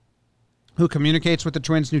cook, who communicates with the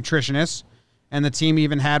Twins nutritionist, and the team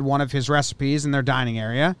even had one of his recipes in their dining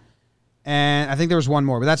area. And I think there was one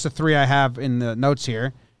more, but that's the 3 I have in the notes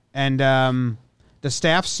here. And the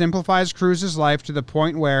staff simplifies Cruz's life to the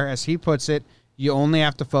point where, as he puts it, you only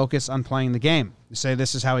have to focus on playing the game. They say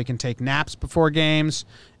this is how he can take naps before games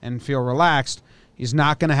and feel relaxed. He's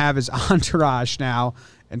not going to have his entourage now,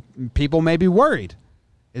 and people may be worried.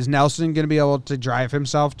 Is Nelson going to be able to drive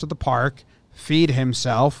himself to the park, feed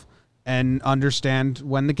himself, and understand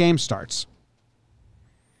when the game starts?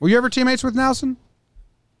 Were you ever teammates with Nelson?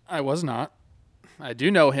 I was not. I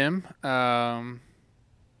do know him.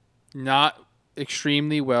 Not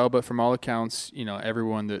extremely well, but from all accounts,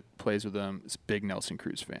 everyone that plays with him is a big Nelson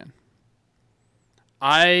Cruz fan.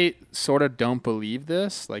 I sort of don't believe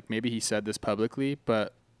this. Like, maybe he said this publicly,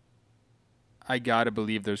 but I got to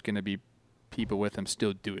believe there's going to be people with him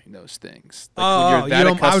still doing those things. Like, when you're that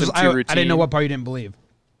accustomed to routine, I didn't know what part you didn't believe.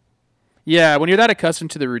 Yeah, when you're that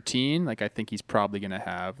accustomed to the routine, like, I think he's probably going to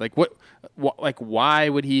have, like, like, why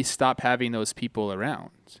would he stop having those people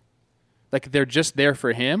around? Like, they're just there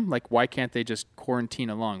for him. Like, why can't they just quarantine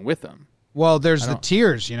along with him? Well, there's the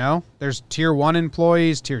tiers, you know? There's tier 1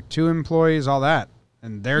 employees, tier 2 employees, all that.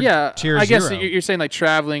 And they're tier 0. I guess you're saying, like,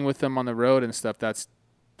 traveling with them on the road and stuff, that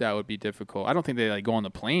would be difficult. I don't think they, like, go on the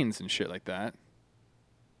planes and shit like that.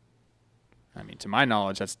 I mean, to my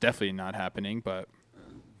knowledge, that's definitely not happening, but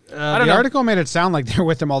I don't know. The article made it sound like they're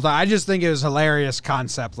with him all the time. I just think it was a hilarious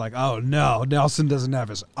concept, like, oh, no, Nelson doesn't have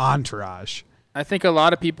his entourage. I think a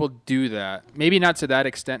lot of people do that. Maybe not to that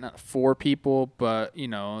extent, not 4 people, but, you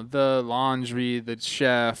know, the laundry, the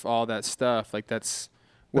chef, all that stuff. Like, that's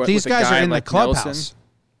But these guys are in the clubhouse. Nelson.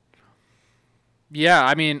 Yeah,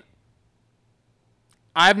 I mean,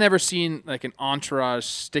 I've never seen, like, an entourage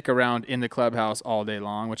stick around in the clubhouse all day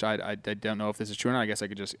long, which I don't know if this is true or not. I guess I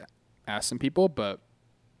could just ask some people, but,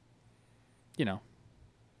 you know.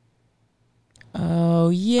 Oh,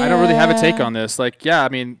 yeah. I don't really have a take on this. Like, yeah, I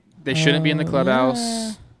mean, they shouldn't be in the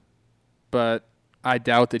clubhouse, but I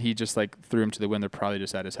doubt that he just, like, threw him to the wind. They're probably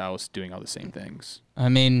just at his house doing all the same things. I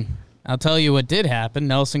mean, I'll tell you what did happen.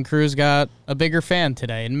 Nelson Cruz got a bigger fan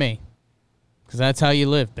today than me. Because that's how you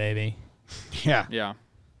live, baby. Yeah. Yeah.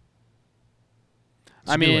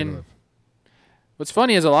 I mean, what's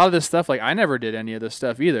funny is a lot of this stuff, like, I never did any of this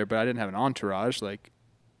stuff either, but I didn't have an entourage. Like,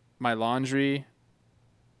 my laundry,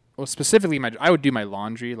 well, specifically, I would do my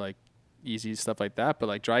laundry, like, easy stuff like that, but,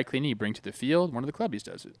 like, dry cleaning you bring to the field, one of the clubbies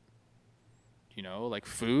does it. You know, like,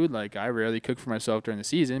 food, like, I rarely cook for myself during the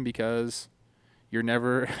season because you're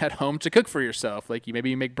never at home to cook for yourself. Like, maybe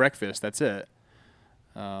you make breakfast, that's it.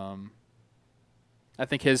 I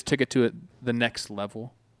think his took it to the next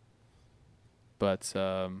level. But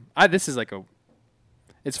this is like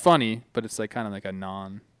it's funny, but it's like kind of like a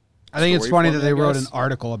non. I think it's funny that they wrote an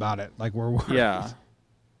article about it. Like yeah,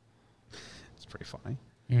 it's pretty funny.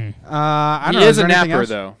 I don't know. He is a napper,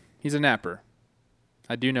 though. He's a napper.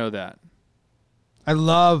 I do know that. I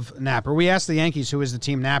love napper. We asked the Yankees who is the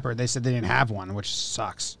team napper. They said they didn't have one, which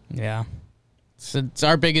sucks. Yeah, so it's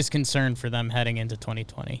our biggest concern for them heading into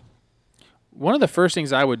 2020. One of the first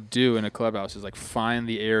things I would do in a clubhouse is, like, find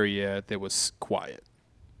the area that was quiet.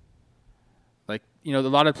 Like, you know, a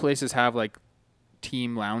lot of places have, like,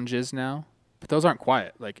 team lounges now, but those aren't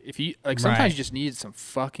quiet. Like, if you, like, sometimes you just need some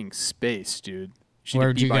fucking space, dude.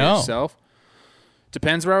 Where'd you go? Yourself.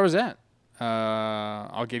 Depends where I was at.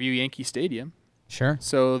 I'll give you Yankee Stadium. Sure.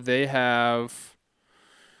 So they have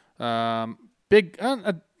big,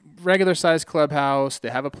 a regular sized clubhouse. They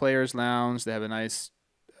have a players lounge. They have a nice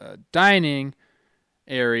dining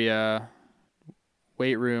area,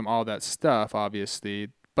 weight room, all that stuff, obviously.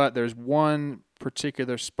 But there's one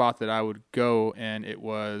particular spot that I would go, and it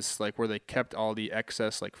was like where they kept all the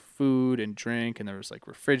excess, like, food and drink, and there was, like,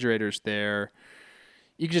 refrigerators there.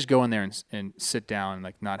 You could just go in there and sit down and,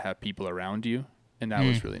 like, not have people around you, and that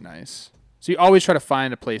was really nice. So you always try to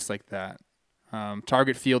find a place like that.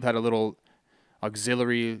 Target Field had a little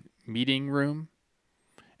auxiliary meeting room.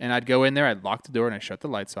 And I'd go in there, I'd lock the door, and I'd shut the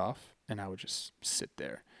lights off, and I would just sit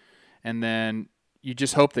there. And then you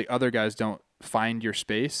just hope the other guys don't find your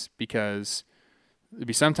space, because it'd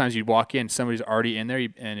be sometimes you'd walk in, somebody's already in there,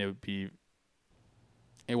 and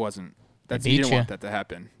it wasn't. You didn't want that to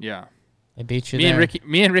happen. Yeah. They beat you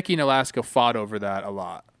me and Ricky Nolasco fought over that a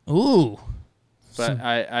lot. Ooh. But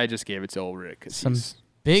I just gave it to old Rick. Some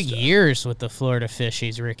big years with the Florida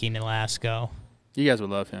Fishies, Ricky Nolasco. You guys would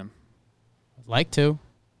love him. I'd like to.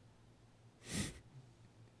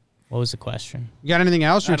 What was the question? You got anything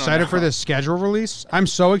else? You're excited for the schedule release? I'm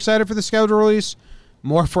so excited for the schedule release.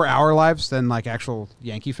 More for our lives than, like, actual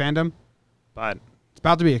Yankee fandom. But it's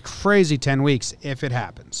about to be a crazy 10 weeks if it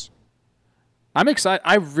happens. I'm excited.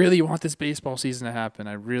 I really want this baseball season to happen.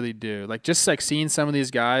 I really do. Like, just, like, seeing some of these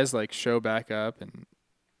guys, like, show back up and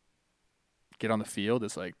get on the field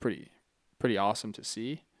is, like, pretty awesome to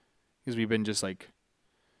see. Because we've been just, like,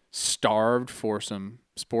 starved for some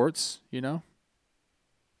sports, you know?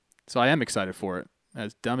 So I am excited for it,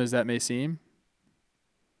 as dumb as that may seem.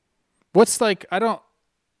 What's, like,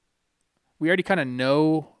 we already kind of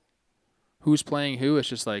know who's playing who. It's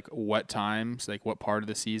just, like, what times, like, what part of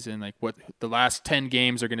the season, like, what the last 10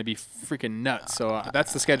 games are going to be freaking nuts. So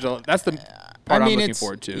that's the schedule. That's the part I'm looking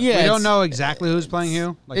forward to. Yeah, we don't know exactly who's playing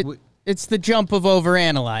who. Like, it's the jump of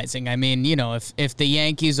overanalyzing. I mean, you know, if the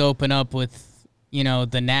Yankees open up with, you know,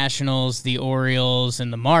 the Nationals, the Orioles,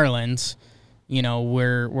 and the Marlins,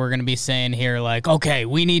 we're going to be saying here like, okay,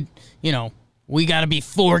 we need, we got to be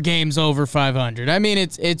 4 games over 500. I mean,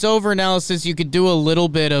 it's over analysis. You could do a little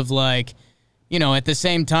bit of like, at the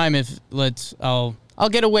same time, I'll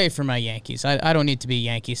get away from my Yankees. I don't need to be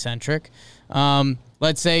Yankee centric.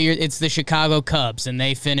 Let's say it's the Chicago Cubs and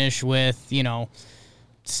they finish with,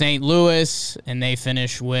 St. Louis and they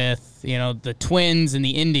finish with, the Twins and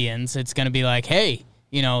the Indians. It's going to be like, hey,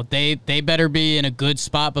 they better be in a good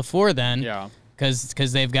spot before then. Yeah.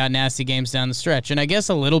 Because they've got nasty games down the stretch. And I guess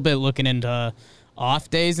a little bit looking into off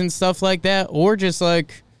days and stuff like that, or just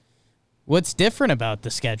like what's different about the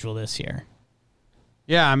schedule this year.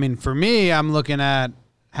 Yeah, I mean, for me, I'm looking at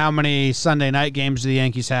how many Sunday night games do the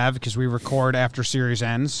Yankees have because we record after series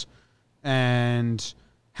ends, and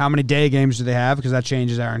how many day games do they have because that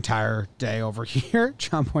changes our entire day over here at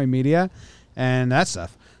John Boy Media and that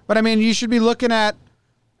stuff. But, I mean, you should be looking at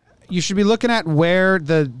where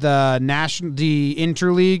the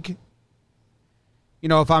interleague,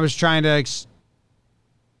 if I was trying to,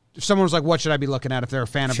 if someone was like, what should I be looking at if they're a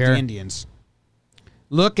fan of the Indians?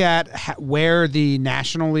 Look at where the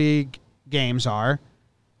National League games are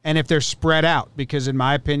and if they're spread out, because in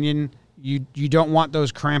my opinion, you don't want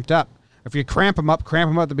those cramped up. If you cramp them up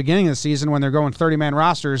at the beginning of the season when they're going 30-man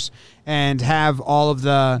rosters and have all of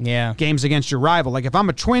the games against your rival. Like if I'm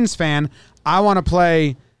a Twins fan, I want to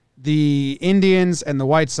play the Indians and the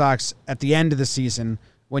White Sox at the end of the season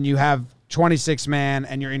when you have 26-man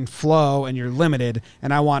and you're in flow and you're limited,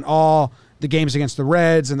 and I want all the games against the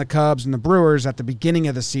Reds and the Cubs and the Brewers at the beginning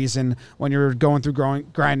of the season when you're going through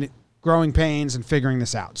growing pains and figuring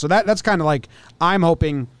this out. So that's kind of like I'm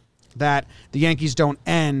hoping that the Yankees don't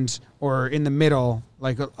end or in the middle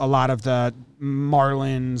like a lot of the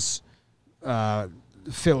Marlins,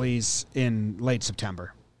 Phillies in late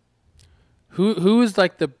September. Who is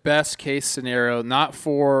like the best case scenario, not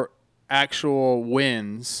for actual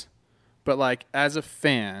wins, but like as a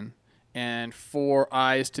fan and for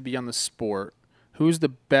eyes to be on the sport, who's the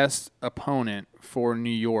best opponent for New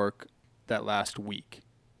York that last week?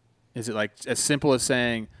 Is it like as simple as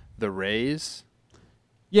saying the Rays?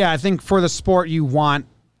 Yeah, I think for the sport you want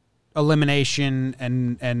elimination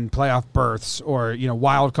and playoff berths or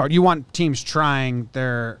wild card. You want teams trying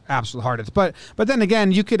their absolute hardest. But then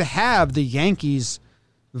again, you could have the Yankees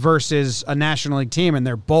versus a National League team and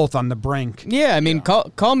they're both on the brink. Yeah, I mean,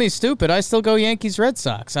 call me stupid. I still go Yankees Red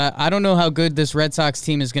Sox. I don't know how good this Red Sox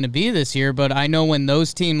team is going to be this year, but I know when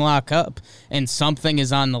those teams lock up and something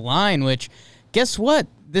is on the line, which guess what?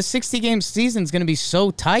 This 60-game season is going to be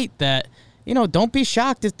so tight that don't be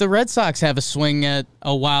shocked if the Red Sox have a swing at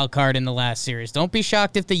a wild card in the last series. Don't be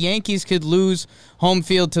shocked if the Yankees could lose home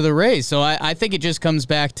field to the Rays. So I think it just comes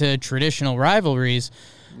back to traditional rivalries.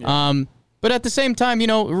 Yeah. But at the same time,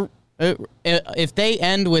 if they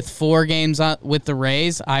end with 4 games with the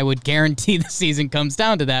Rays, I would guarantee the season comes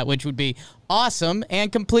down to that, which would be awesome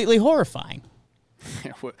and completely horrifying.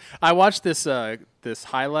 I watched this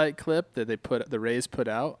highlight clip that the Rays put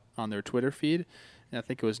out on their Twitter feed. And I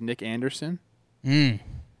think it was Nick Anderson. He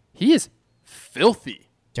is filthy.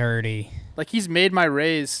 Dirty. Like, he's made my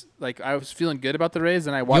Rays, like, I was feeling good about the Rays,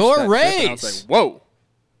 and I watched Your that Rays! clip, and I was like, whoa.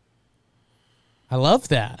 I love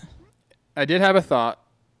that. I did have a thought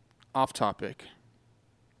off topic,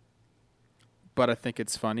 but I think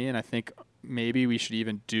it's funny, and I think maybe we should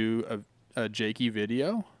even do a Jakey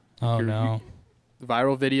video. Oh, no.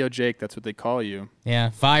 Viral video Jake, that's what they call you.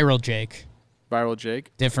 Yeah, viral Jake. Viral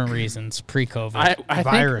Jake. Different reasons. Pre-COVID. I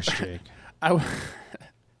virus Jake.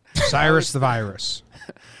 Cyrus the virus.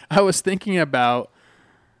 I was thinking about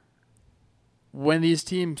when these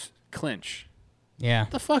teams clinch. Yeah.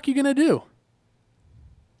 What the fuck are you going to do?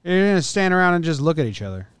 You're going to stand around and just look at each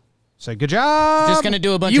other. Say, good job. Just going to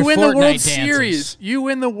do a bunch you of win Fortnite the World dances. Series. You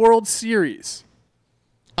win the World Series.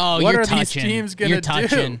 Oh, what you're are touching. these teams going to do?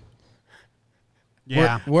 Touching.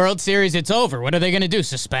 Yeah. World Series, it's over. What are they going to do?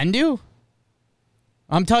 Suspend you?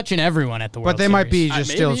 I'm touching everyone at the World Series. But they might be just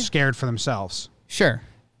maybe. still scared for themselves. Sure.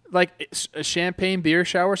 Like champagne beer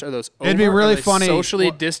showers? Are those over? It'd be really are they funny.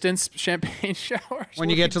 socially distanced champagne showers? When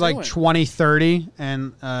you get to like 2030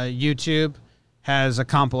 and YouTube has a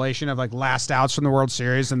compilation of like last outs from the World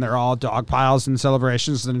Series and they're all dog piles and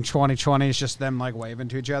celebrations, and in 2020 it's just them like waving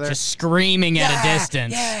to each other. Just screaming at a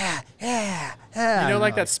distance. Yeah. You know,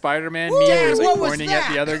 like that Spider-Man meme where he's like pointing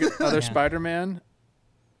at the other Yeah. Spider-Man?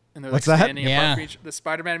 And they're What's like that? standing Yeah. above the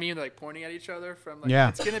Spider-Man meme, they're like pointing at each other from like Yeah.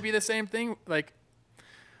 it's gonna be the same thing. Like,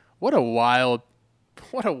 what a wild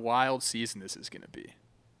season this is gonna be.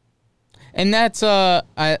 And that's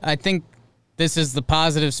I think this is the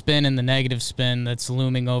positive spin and the negative spin that's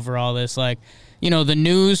looming over all this. Like, the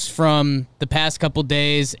news from the past couple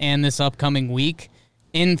days and this upcoming week,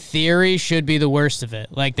 in theory, should be the worst of it.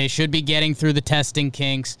 Like, they should be getting through the testing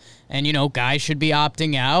kinks, and, guys should be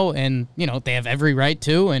opting out, and, they have every right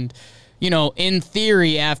to. And, in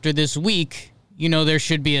theory, after this week, there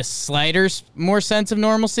should be a slighter, more sense of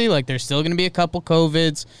normalcy. Like, there's still going to be a couple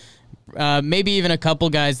COVIDs, maybe even a couple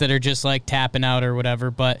guys that are just, like, tapping out or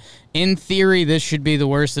whatever. But in theory, this should be the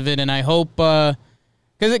worst of it, and I hope,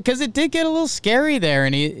 because it did get a little scary there,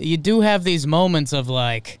 and you do have these moments of,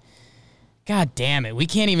 like, God damn it, we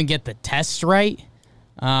can't even get the test right.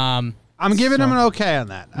 I'm giving them an okay on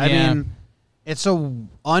that. I mean, it's a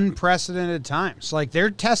unprecedented times. Like, they're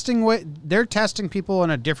testing people in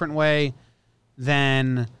a different way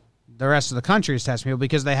than the rest of the country is testing people,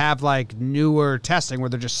 because they have, like, newer testing where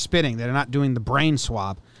they're just spitting. They're not doing the brain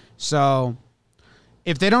swab. So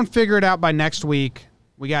if they don't figure it out by next week,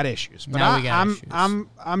 we got issues. But Now we got issues. I'm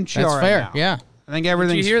chill That's right fair. now. Yeah, I think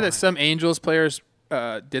everything's Did you hear fine. that some Angels players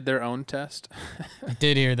did their own test? I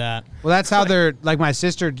did hear that. Well, that's how they're, like, my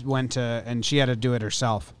sister went to, and she had to do it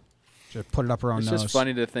herself. Just put it up her own It's nose. just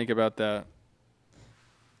funny to think about that.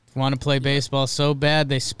 Want to play baseball so bad,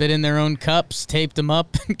 they spit in their own cups, taped them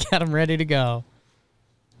up, and got them ready to go.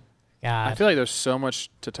 God. I feel like there's so much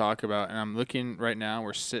to talk about, and I'm looking right now.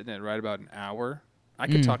 We're sitting at right about an hour. I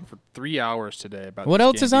could talk for 3 hours today about What this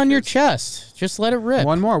else game is on your because chest? Just let it rip.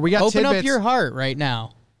 One more. We got Open tidbits. up your heart right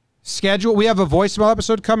now. Schedule. We have a voicemail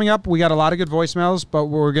episode coming up. We got a lot of good voicemails, but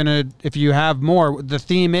we're gonna, if you have more, the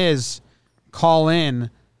theme is call in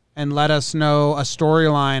and let us know a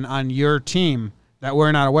storyline on your team that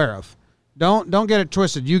we're not aware of. Don't get it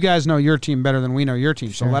twisted. You guys know your team better than we know your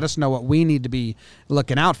team, so let us know what we need to be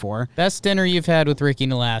looking out for. Best dinner you've had with Ricky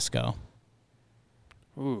Nolasco.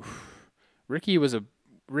 Oof. Ricky was a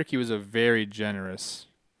very generous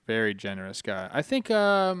guy. I think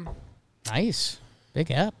Nice. Big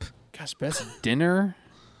ep. gosh, best dinner?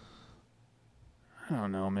 I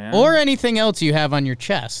don't know, man. Or anything else you have on your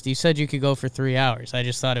chest. You said you could go for 3 hours. I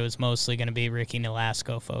just thought it was mostly going to be Ricky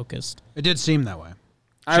Nolasco focused. It did seem that way.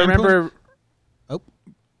 I remember Oh.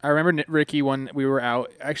 I remember Ricky when we were out.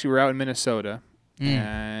 Actually, we were out in Minnesota,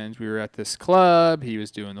 and we were at this club. He was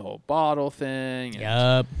doing the whole bottle thing. And,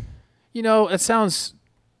 Yup. it sounds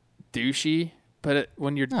douchey, but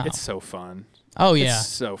when you're, No. it's so fun. Oh, yeah. It's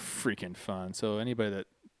so freaking fun. So anybody that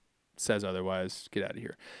says otherwise, get out of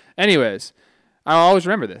here. Anyways, I always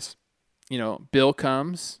remember this. Bill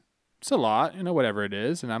comes. It's a lot, whatever it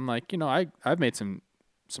is, and I'm like, I've made some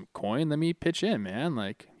coin. Let me pitch in, man.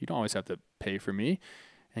 Like, you don't always have to pay for me.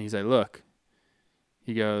 And he's like, look.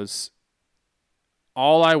 He goes,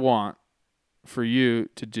 all I want for you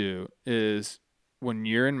to do is, when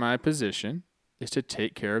you're in my position, is to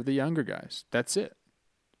take care of the younger guys. That's it.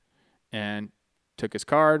 And took his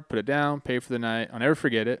card, put it down, paid for the night. I'll never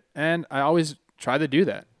forget it. And I always try to do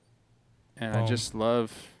that. And I just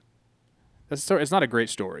love that story. It's not a great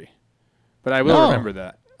story, but I will remember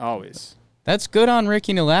that always. That's good on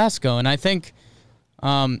Ricky Nolasco, and I think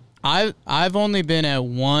I've only been at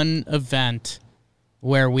one event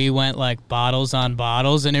where we went like bottles on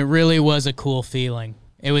bottles, and it really was a cool feeling.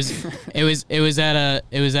 It was at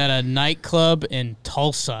a nightclub in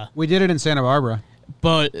Tulsa. We did it in Santa Barbara.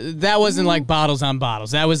 But that wasn't like bottles on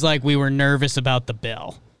bottles. That was like we were nervous about the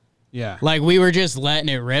bill. Yeah. Like we were just letting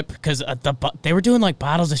it rip because they were doing like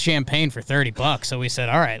bottles of champagne for $30. So we said,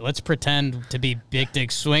 all right, let's pretend to be big dick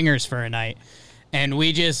swingers for a night. And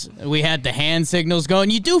we had the hand signals going.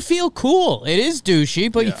 You do feel cool. It is douchey,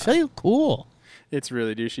 but you feel cool. It's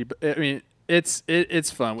really douchey, but I mean, it's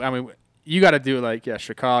fun. I mean, you got to do it like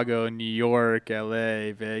Chicago, New York,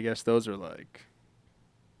 LA, Vegas. Those are like,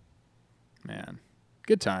 man,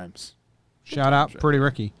 good times. Shout out, Pretty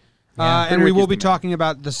Ricky. Yeah. And we Pretty will Ricky's be the man. talking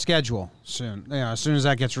about the schedule soon. As soon as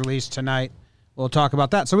that gets released tonight, we'll talk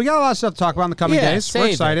about that. So we got a lot of stuff to talk about in the coming days. We're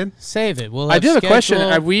excited. Save it. We'll I do have a question.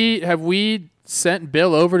 schedule- Have we sent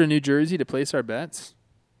Bill over to New Jersey to place our bets?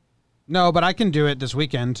 No, but I can do it this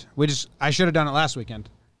weekend. I should have done it last weekend.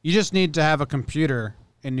 You just need to have a computer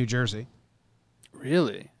in New Jersey.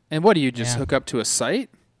 Really? And what do you just Yeah. hook up to a site?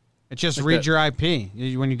 It just Like reads that- your IP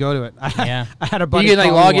when you go to it. Yeah. I had a buddy. You can like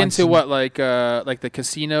call me log once into and- what like the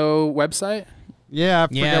casino website? Yeah, I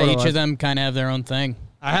forget Yeah, what it each was. of them kind of have their own thing.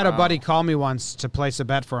 I had a buddy call me once to place a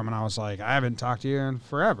bet for him, and I was like, I haven't talked to you in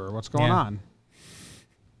forever. What's going Yeah. on?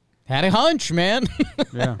 Had a hunch, man.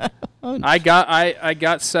 Yeah. I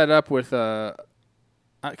got set up with can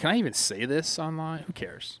I even say this online? Who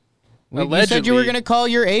cares? You said you were going to call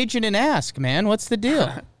your agent and ask, man. What's the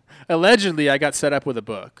deal? Allegedly, I got set up with a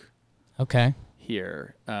book Okay.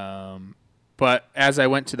 here. But as I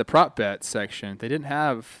went to the prop bet section, they didn't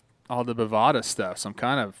have all the Bovada stuff. So I'm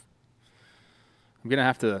going to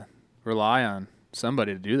have to rely on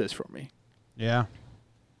somebody to do this for me. Yeah.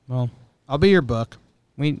 Well, I'll be your book.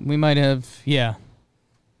 we might have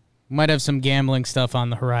some gambling stuff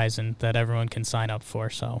on the horizon that everyone can sign up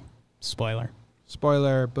for. So, spoiler.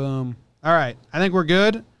 Spoiler, boom. All right. I think we're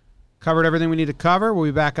good. Covered everything we need to cover. We'll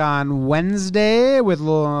be back on Wednesday with a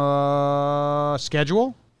little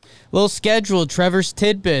schedule. Little schedule, Trevor's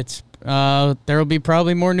tidbits. There will be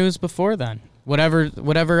probably more news before then.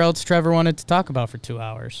 Whatever else Trevor wanted to talk about for 2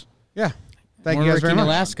 hours. Yeah. Thank More you guys very Ricky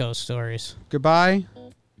much. Nolasco stories. Goodbye.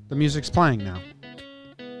 The music's playing now.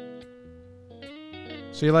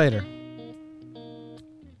 See you later.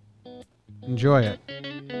 Enjoy it.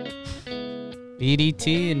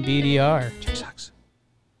 BDT and BDR. Sucks.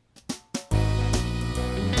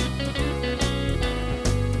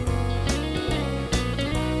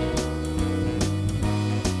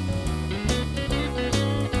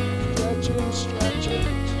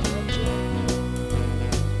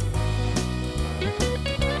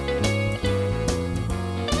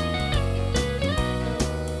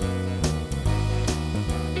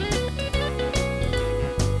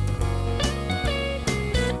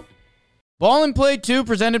 Ball and Play 2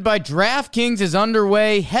 presented by DraftKings is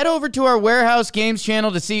underway. Head over to our Warehouse Games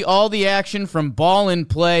channel to see all the action from Ball and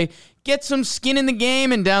Play. Get some skin in the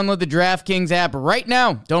game and download the DraftKings app right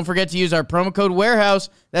now. Don't forget to use our promo code Warehouse.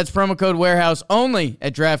 That's promo code Warehouse only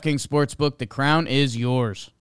at DraftKings Sportsbook. The crown is yours.